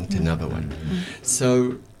good. I want another one.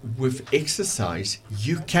 So with exercise,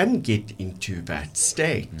 you can get into that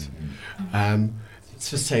state.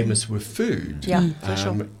 It's the same as with food. Yeah, for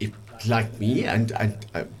sure. Like me, and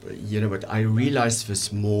you know what, I realize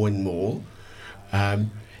this more and more.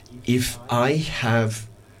 If I have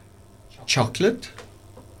chocolate,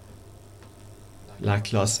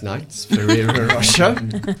 like last night's Ferrero Rocher,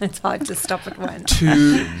 It's hard to stop at one.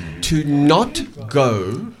 to not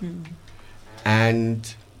go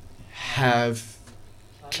and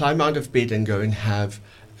climb out of bed and go and have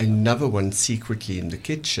another one secretly in the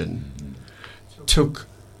kitchen took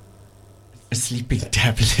a sleeping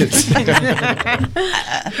tablet.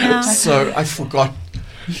 So I forgot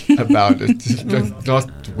about it, not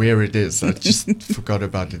where it is. I just forgot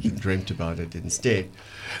about it and dreamt about it instead.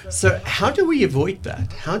 So how do we avoid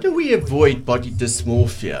that? How do we avoid body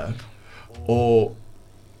dysmorphia, or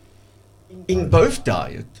in both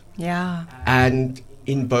diet and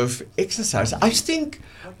in both exercise? I think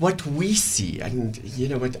what we see, and you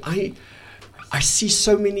know what, I see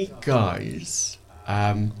so many guys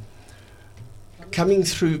coming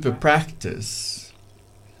through the practice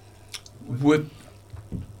with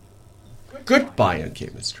good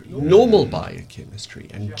biochemistry, normal biochemistry,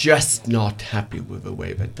 and just not happy with the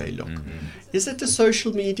way that they look. Is it a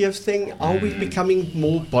social media thing? Are we becoming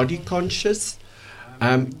more body conscious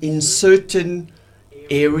in certain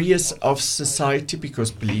areas of society?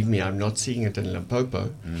 Because believe me, I'm not seeing it in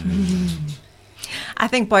Limpopo. I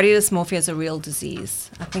think body dysmorphia is a real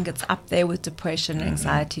disease. I think it's up there with depression,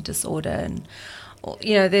 anxiety disorder, and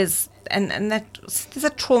you know, there's a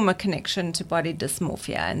trauma connection to body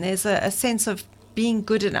dysmorphia, and there's a sense of being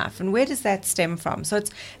good enough. And where does that stem from? So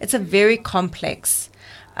it's a very complex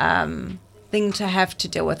thing to have to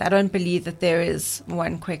deal with. I don't believe that there is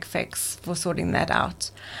one quick fix for sorting that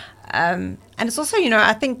out. And it's also, you know,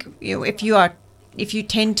 I think, you know, if you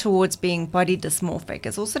tend towards being body dysmorphic,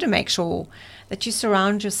 it's also to make sure that you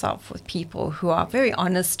surround yourself with people who are very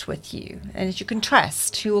honest with you and that you can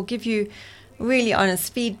trust, who will give you really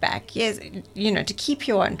honest feedback, yes, you know, to keep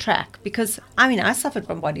you on track. Because, I mean, I suffered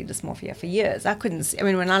from body dysmorphia for years. I couldn't see, I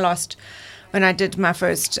mean, when I did my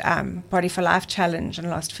first Body for Life challenge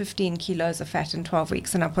and lost 15 kilos of fat in 12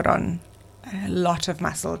 weeks, and I put on a lot of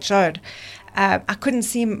muscle, it showed. I couldn't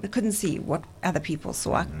see what other people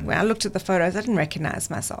saw. When I looked at the photos, I didn't recognize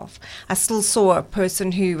myself. I still saw a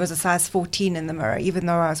person who was a size 14 in the mirror, even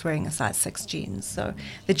though I was wearing a size 6 jeans. So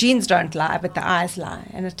the jeans don't lie, but the eyes lie,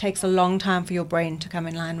 and it takes a long time for your brain to come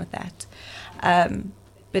in line with that.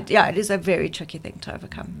 But yeah, it is a very tricky thing to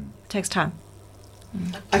overcome. It takes time.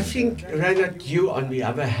 I think, Reinhard, you, on the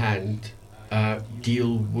other hand,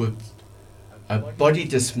 deal with body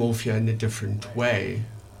dysmorphia in a different way.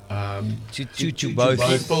 To both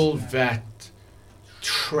people that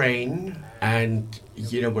train and,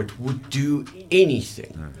 you know, what would do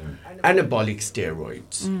anything, anabolic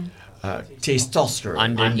steroids,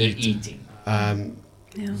 testosterone, under eating,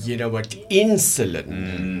 you know what,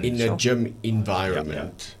 insulin in a gym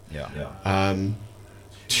environment,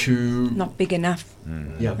 to not big enough.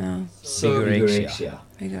 So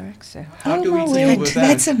Bigorexia. how do we deal with that?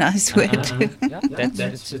 That's a nice word.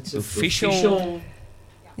 That's official.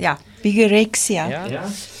 Yeah. Bigorexia.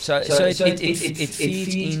 So it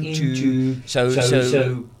feeds into so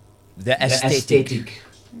the aesthetic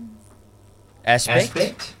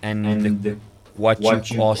aspect and what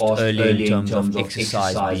you asked earlier in terms of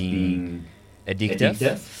exercise being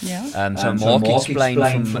addictive. So Mark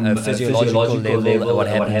explained from a physiological level what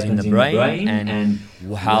happens in the brain and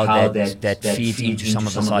how that feeds into some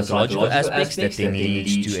of the psychological aspects that then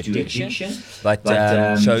leads to addiction. But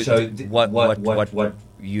so what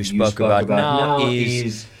you spoke about now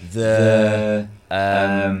is the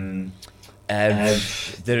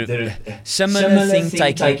similar thing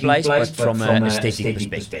taking place, but from an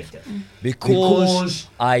aesthetic perspective. Because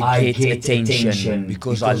I get attention,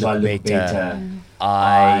 because I look better,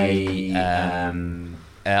 I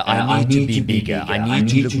need to be bigger, I need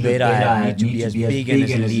to look better, I need to be as big and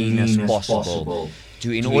as lean as possible.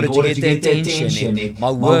 In order to get the attention, my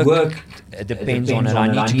work depends on it. I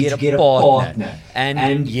need to get a partner.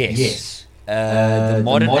 And yes, the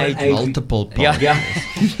modern age, multiple partners.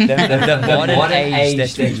 The modern age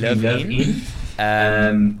that we live in,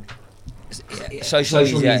 social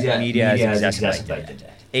media has exacerbated that.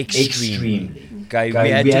 Extremely. Okay, I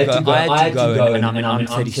had to go, and I'm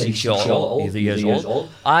 36 years old.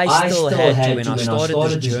 I still had to, when I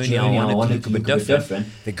started this journey, I wanted to look a bit different.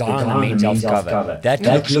 The guy on the men's health cover, that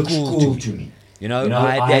looks cool to me. You know,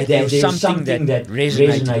 there was something that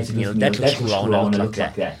resonated with me. That looks cool, I want to look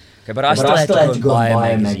like that. Okay, but I still had to go and buy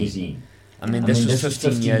a magazine. I mean, this was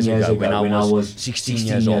 15 years ago when I was 16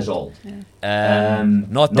 years old.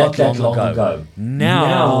 Not that long ago.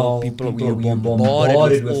 Now, people are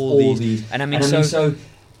bombarded with all these. And I mean, so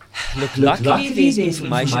look, luckily there's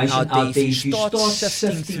information out there if you start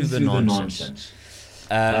sifting through the nonsense.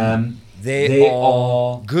 There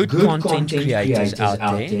are good content creators out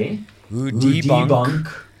there who debunk.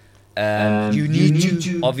 You need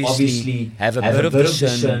to obviously have a bit of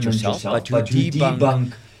discernment yourself, but who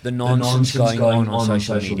debunk the nonsense going on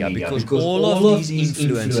social media, because all of these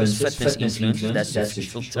influencers, fitness influencers, that's the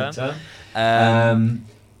official term,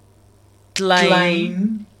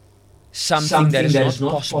 claim something that is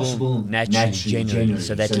not possible naturally, generally.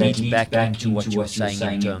 So that leads back into what you were saying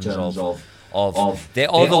in terms of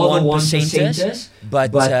there are the 1%ers,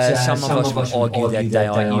 but some of us would argue that they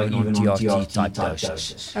are even on TRT type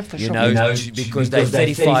doses. Because they're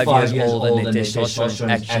 35 years old and their testosterone is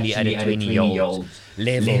actually at a 20-year-old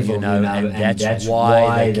level, and that's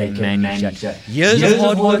why they can manage that. Years of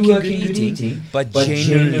hard work and good eating, but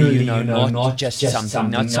generally, not just something,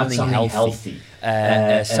 not something healthy,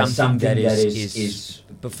 something that is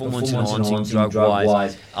performance enhancing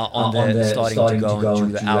drug-wise on the starting to go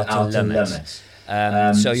into the outer limits.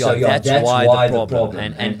 That's why the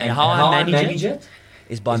problem. And how I manage it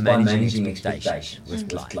is by managing expectations with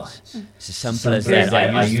clients. It's as simple as that.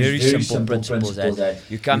 I use very simple principles that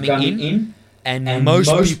you're coming in, and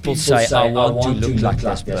most people say, I want to look like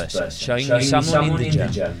this person. Showing you someone in the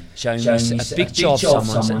gym, showing you a picture of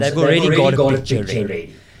someone, so they've already got a picture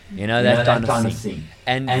ready. That kind of thing.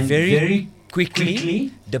 And very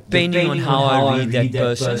quickly, depending on how I read that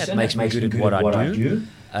person, that makes me good at what I do.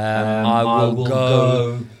 I will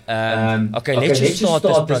go. Okay, let's just start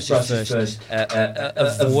this process first.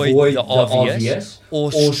 Avoid the obvious,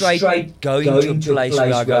 or straight go into a place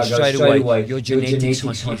where I go straight away. Your genetics,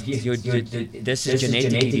 this is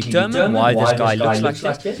genetically determined. Why this guy looks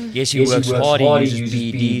like this? Yes, he works hard. He uses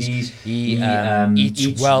PEDs. He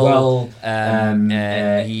eats well.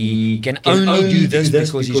 He can only do this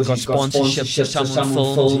because he's got sponsorships.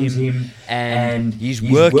 Someone films him, and his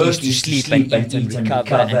work is to sleep and eat and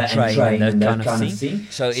recover and train and that kind of thing.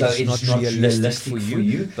 So it's not realistic for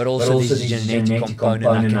you, but also there's a genetic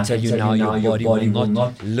component. I can tell you now, your body will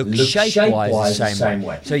not look shape-wise the same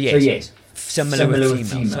way. So yes, similar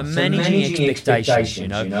with females. So managing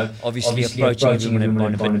expectations, obviously approaching women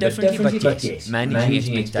and bond a bit differently, but yes,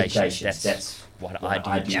 managing expectations, that's what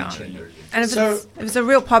I do. And if it's a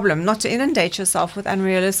real problem, not to inundate yourself with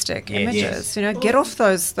unrealistic images. Get off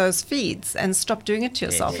those feeds and stop doing it to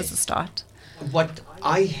yourself as a start. What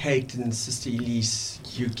I hate, and Sister Elise,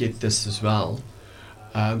 you get this as well,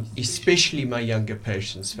 especially my younger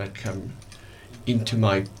patients that come into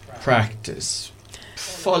my practice,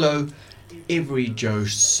 follow every Joe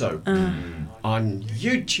soap on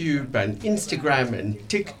YouTube and Instagram and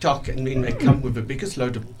TikTok, and then they come with the biggest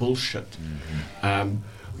load of bullshit,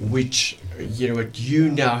 which,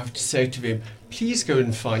 you now have to say to them, please go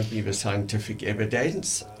and find me the scientific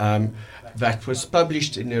evidence that was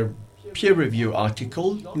published in a peer review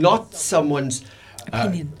article, not someone's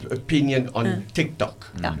opinion on TikTok.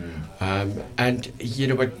 And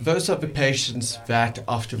those are the patients that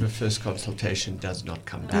after the first consultation does not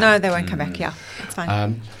come back. No, they won't come back. Yeah, that's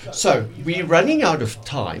fine. So we're running out of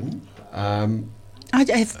time. I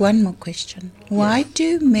have one more question. Why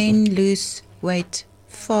do men lose weight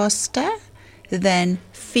faster than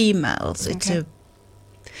females? Okay.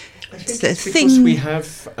 It's a thing. Because we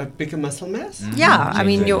have a bigger muscle mass? Yeah, I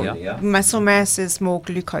mean, your muscle mass is more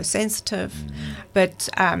glucose sensitive, but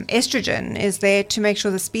estrogen is there to make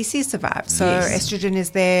sure the species survives. So estrogen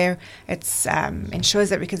is there. It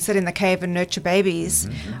ensures that we can sit in the cave and nurture babies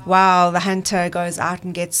while the hunter goes out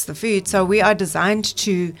and gets the food. So we are designed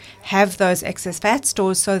to have those excess fat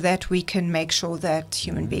stores so that we can make sure that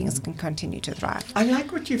human beings can continue to thrive. I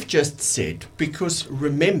like what you've just said, because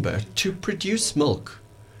remember, to produce milk,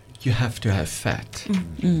 you have to have fat.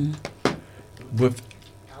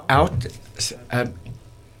 Without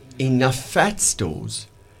enough fat stores,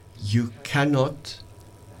 you cannot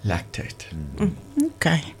lactate.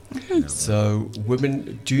 Okay. So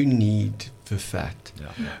women do need the fat.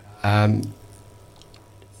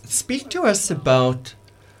 Speak to us about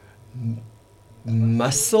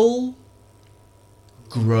muscle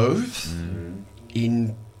growth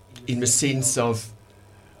in the sense of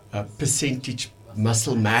percentage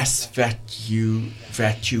muscle mass that you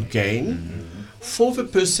gain for the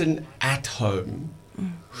person at home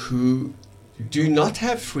who do not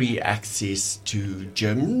have free access to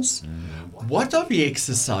gyms. What are the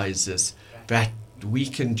exercises that we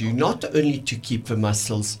can do not only to keep the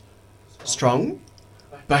muscles strong,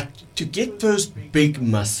 but to get those big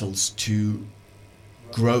muscles to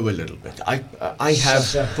grow a little bit? I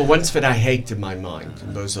have the ones that I hate in my mind,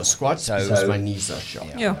 and those are squats because my knees are sharp.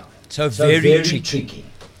 So very tricky.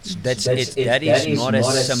 That is not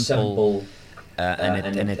as simple,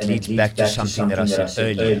 and it leads back to something that I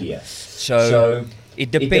said earlier. So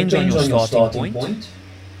it depends on your starting point.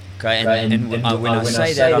 Okay, and when I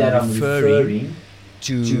say that, I'm referring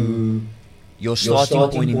to your starting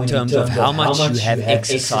point in terms of how much you have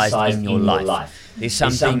exercised in your life. There's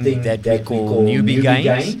something that we call newbie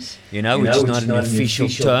gains, which is not an official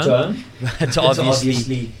term, but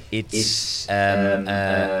obviously it's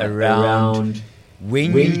around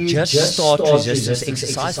when you just start resistance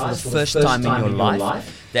exercise for the first time in your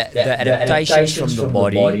life, the adaptations from the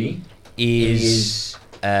body is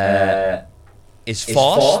fast,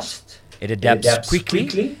 it adapts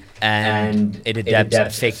quickly, and it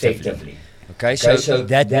adapts effectively. Okay, so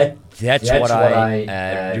that's what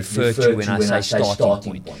I refer to when I say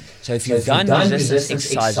starting point. So if you've done resistance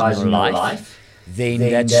exercise in your life, then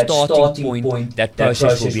that starting point, that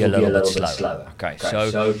process will be a little bit slower. Okay,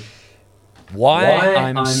 so why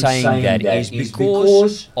I'm saying that is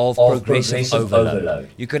because of progressive overload.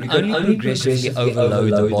 You can only progressively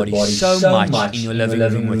overload the body so much in your living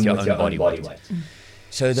room with your own body weight.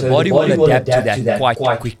 So the body will adapt to that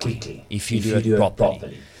quite quickly if you do it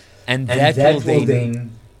properly. And that will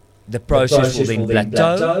then, the process will then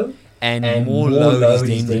plateau, and more load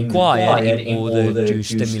is then required in order to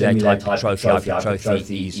stimulate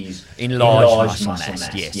hypertrophy is enlarged muscle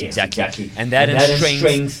mass. Yes, exactly. And that and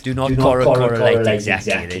strength do not correlate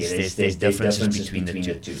exactly. There's differences between the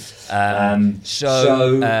two.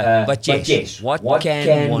 But yes, what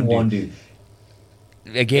can one do?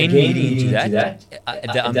 Again, leading into that,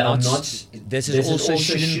 this is also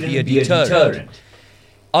shouldn't be a deterrent.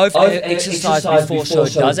 I've exercised before, so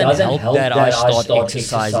it doesn't help that I start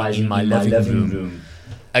exercising in my living room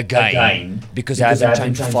again because I haven't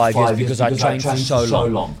trained for 5 years, because I trained for so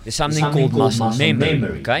long. There's something called muscle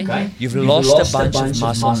memory, okay? You've lost a bunch of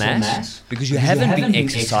muscle mass because you haven't been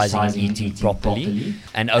exercising and eating properly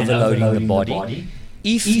and overloading the body.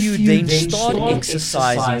 If you then start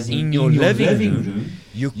exercising in your living room,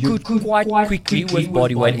 you could quite quickly with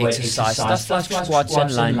bodyweight exercise, stuff like squats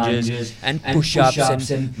and lunges and push-ups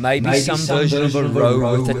and maybe some version of a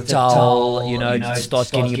row with a towel, it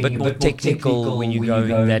starts getting a bit more technical when you go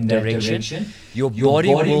in that direction. Your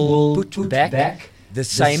body will put back the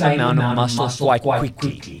same amount of muscle quite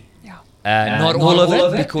quickly. Not all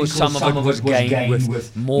of it, because some of it was gained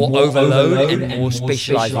with more overload and more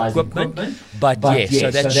specialized equipment. But yes,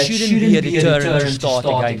 so that shouldn't be a deterrent to start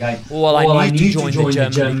again. Well, I need to join the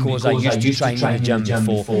gym because I used to train in the gym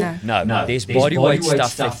before. No, there's bodyweight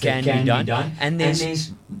stuff that can be done, and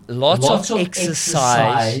there's lots of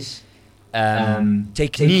exercise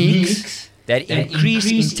techniques that increase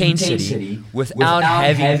intensity without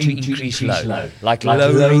having to increase load, like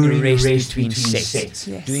lowering rest between sets,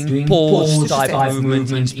 doing pause type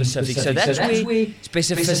movements in specific. So that's where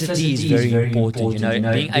specificity is very important,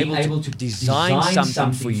 being able to design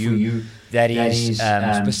something for you that is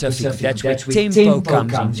specific. That's where tempo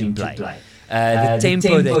comes into play. The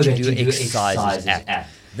tempo that you do exercises at,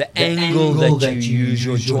 the angle that you use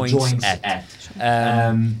your joints at,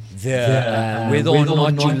 whether or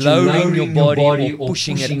not you're lowering your body or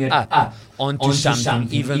pushing it up onto something,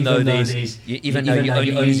 even though you're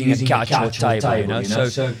only using a couch or table,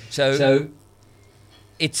 So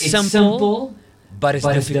it's simple, but it's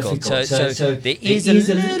difficult. So there is a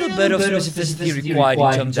little bit of specificity required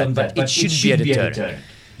in terms of that, but it should be a deterrent.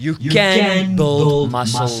 You can build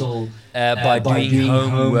muscle by doing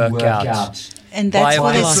home workouts. And that's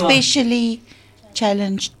what especially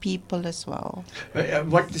challenged people as well.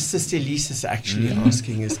 What Sister Elise is actually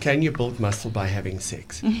asking is, can you build muscle by having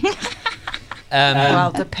sex?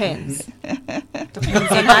 Well, depends.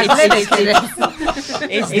 Depends on how athletic it is.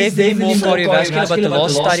 It's definitely more cardiovascular, but the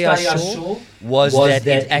last study I saw was that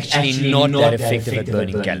it's actually not that effective at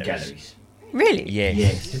burning calories. Really?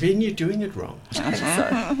 Yes. Then you're doing it wrong.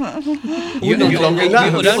 You don't all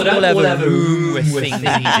have a room with things in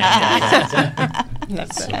it.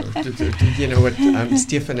 You know what?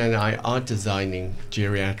 Stefan and I are designing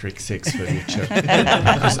geriatric sex furniture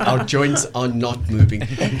because our joints are not moving.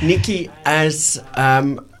 Nikki, as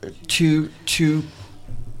to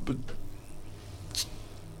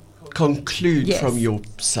conclude from your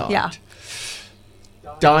side.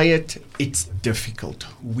 Diet, it's difficult.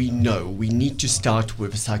 We know. We need to start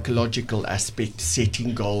with a psychological aspect,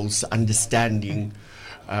 setting goals, understanding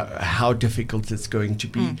how difficult it's going to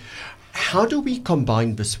be. How do we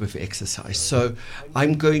combine this with exercise? So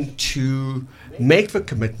I'm going to make the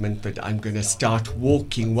commitment that I'm going to start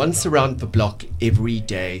walking once around the block every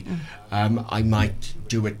day. I might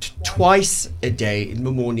do it twice a day, in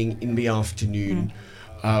the morning, in the afternoon,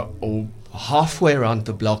 or halfway around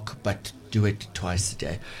the block, but do it twice a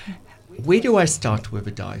day. Where do I start with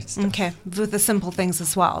a diet stuff? Okay, with the simple things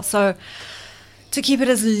as well. So to keep it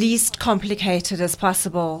as least complicated as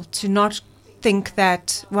possible, to not think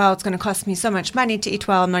that, well, it's going to cost me so much money to eat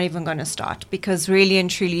well, I'm not even going to start. Because really and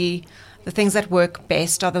truly, The things that work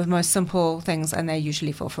best are the most simple things, and they're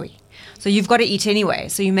usually for free. So you've got to eat anyway,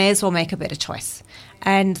 so you may as well make a better choice.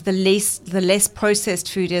 And the less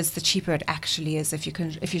processed food is, the cheaper it actually is if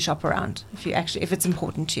you shop around, if it's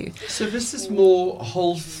important to you. So this is more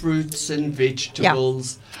whole fruits and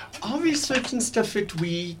vegetables. Yeah. Are there certain stuff that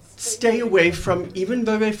we stay away from, even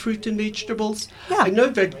though they're fruit and vegetables? Yeah. I know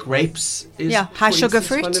that grapes is high sugar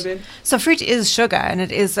fruit. One of them. So fruit is sugar, and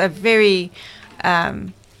it is a very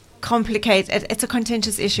complicated. It's a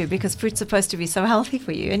contentious issue because fruit's supposed to be so healthy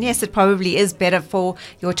for you, and yes, it probably is better for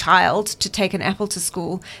your child to take an apple to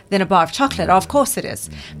school than a bar of chocolate. Of course it is,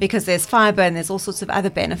 because there's fiber and there's all sorts of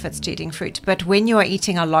other benefits to eating fruit. But when you are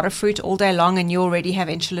eating a lot of fruit all day long and you already have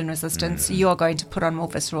insulin resistance, you are going to put on more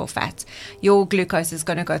visceral fat. Your glucose is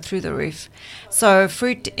going to go through the roof. So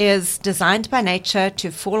fruit is designed by nature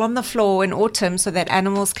to fall on the floor in autumn so that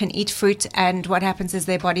animals can eat fruit, and what happens is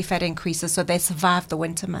their body fat increases so they survive the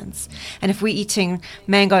winter months. And if we're eating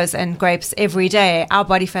mangoes and grapes every day, our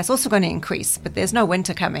body fat's also going to increase. But there's no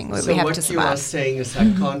winter coming where we have to survive. So what you are saying is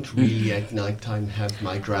I can't really at nighttime have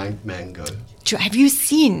my dried mango. Have you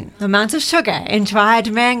seen the amount of sugar in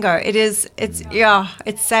dried mango? It's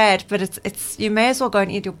sad, but it's you may as well go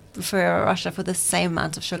and eat your Ferrero Rocher for the same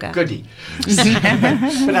amount of sugar. Goody.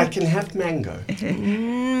 But I can have mango.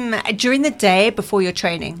 During the day before your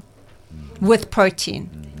training with protein,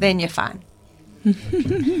 then you're fine.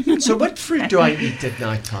 So what fruit do I eat at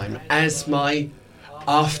night time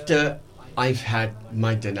after I've had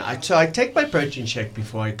my dinner? So I take my protein shake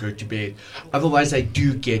before I go to bed. Otherwise, I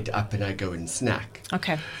do get up and I go and snack.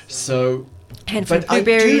 Okay. So, but I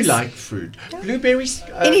do like fruit. Yeah. Blueberries.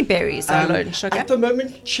 Any berries are low in sugar. At the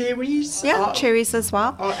moment, cherries. Cherries as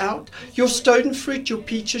well are out. Your stone fruit, your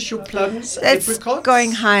peaches, your plums, it's apricots.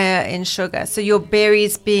 Going higher in sugar. So your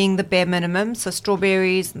berries being the bare minimum. So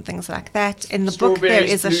strawberries and things like that. In the book, there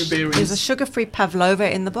is a sugar-free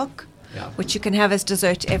pavlova in the book, which you can have as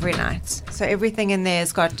dessert every night. So everything in there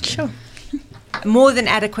has got more than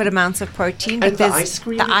adequate amounts of protein. And the ice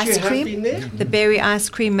cream the berry ice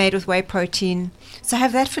cream made with whey protein. So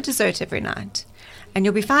have that for dessert every night, and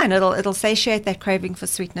you'll be fine. It'll satiate that craving for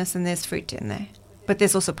sweetness, and there's fruit in there. But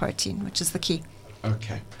there's also protein, which is the key.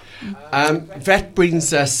 Okay. That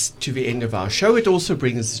brings us to the end of our show. It also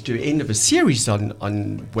brings us to the end of a series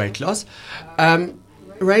on weight loss.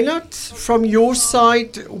 Reinhard, from your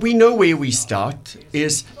side, we know where we start.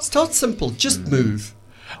 Start simple, just move.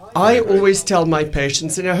 I always tell my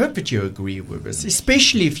patients, and I hope that you agree with us,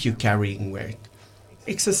 especially if you're carrying weight,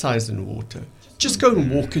 exercise and water. Just go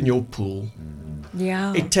and walk in your pool.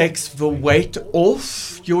 Yeah. It takes the weight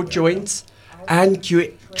off your joints, and you're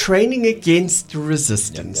training against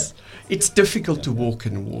resistance. It's difficult to walk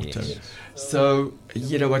in water. So,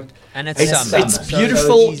 you know what? And it's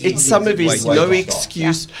beautiful. It's summer. There's no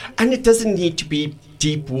excuse. And it doesn't need to be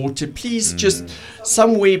deep water. Please, just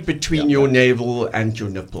somewhere between your navel and your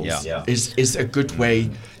nipples is a good way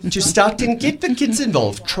to start and get the kids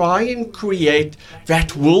involved. Try and create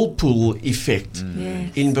that whirlpool effect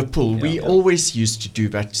in the pool. We always used to do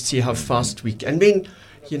that to see how fast we can. And then,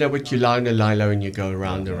 you know what, you lie on a lilo and you go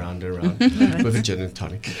around with a gin and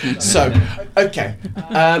tonic. So, okay.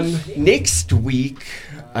 Next week,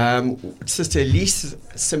 Sister Elise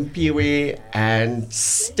Simpiwe and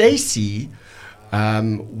Stacy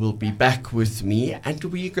will be back with me, and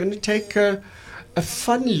we're going to take a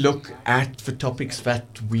fun look at the topics that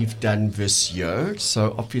we've done this year.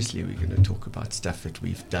 So obviously we're going to talk about stuff that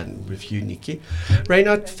we've done with you, Nikki.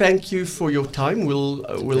 Reinhard, thank you for your time. We'll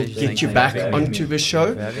get you back onto the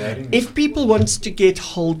show. If people want to get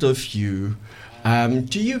hold of you,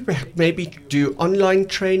 do you maybe do online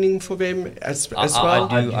training for them as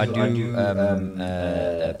well? I do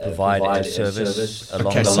provide a service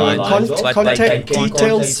along the so lines. Contact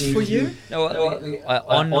details for you? No,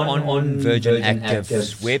 on Virgin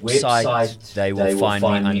Active's website, they will find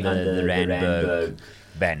me under the Randburg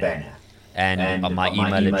banner. And my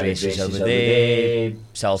email address is over there,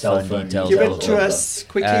 cell phone details. Give it to us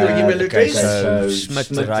quickly, your email address. So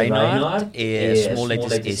Smit Reinhard, small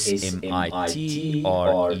letters SMITREINHARDT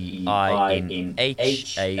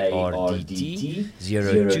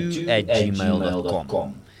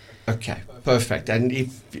 02@gmail.com. Okay, perfect. And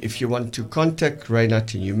if you want to contact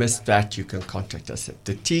Reinhard and you missed that, you can contact us at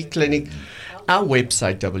the T Clinic, our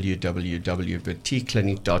website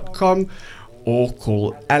www.tclinic.com, or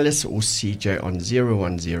call Alice or CJ on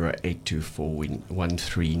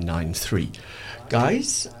 010-824-1393.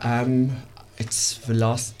 Guys, it's the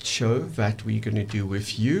last show that we're going to do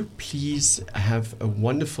with you. Please have a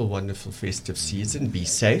wonderful, wonderful festive season. Be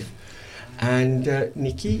safe. And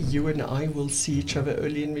Nikki, you and I will see each other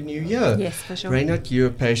early in the new year. Yes, for sure. Reynard, you're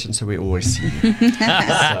a patient, so we always see you. So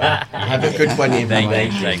have a good one,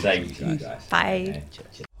 everyone. Thank you. Bye.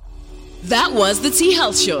 That was the T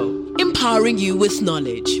Health Show, empowering you with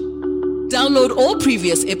knowledge. Download all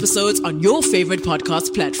previous episodes on your favorite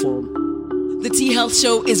podcast platform. The T Health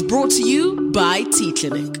Show is brought to you by T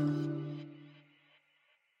Clinic.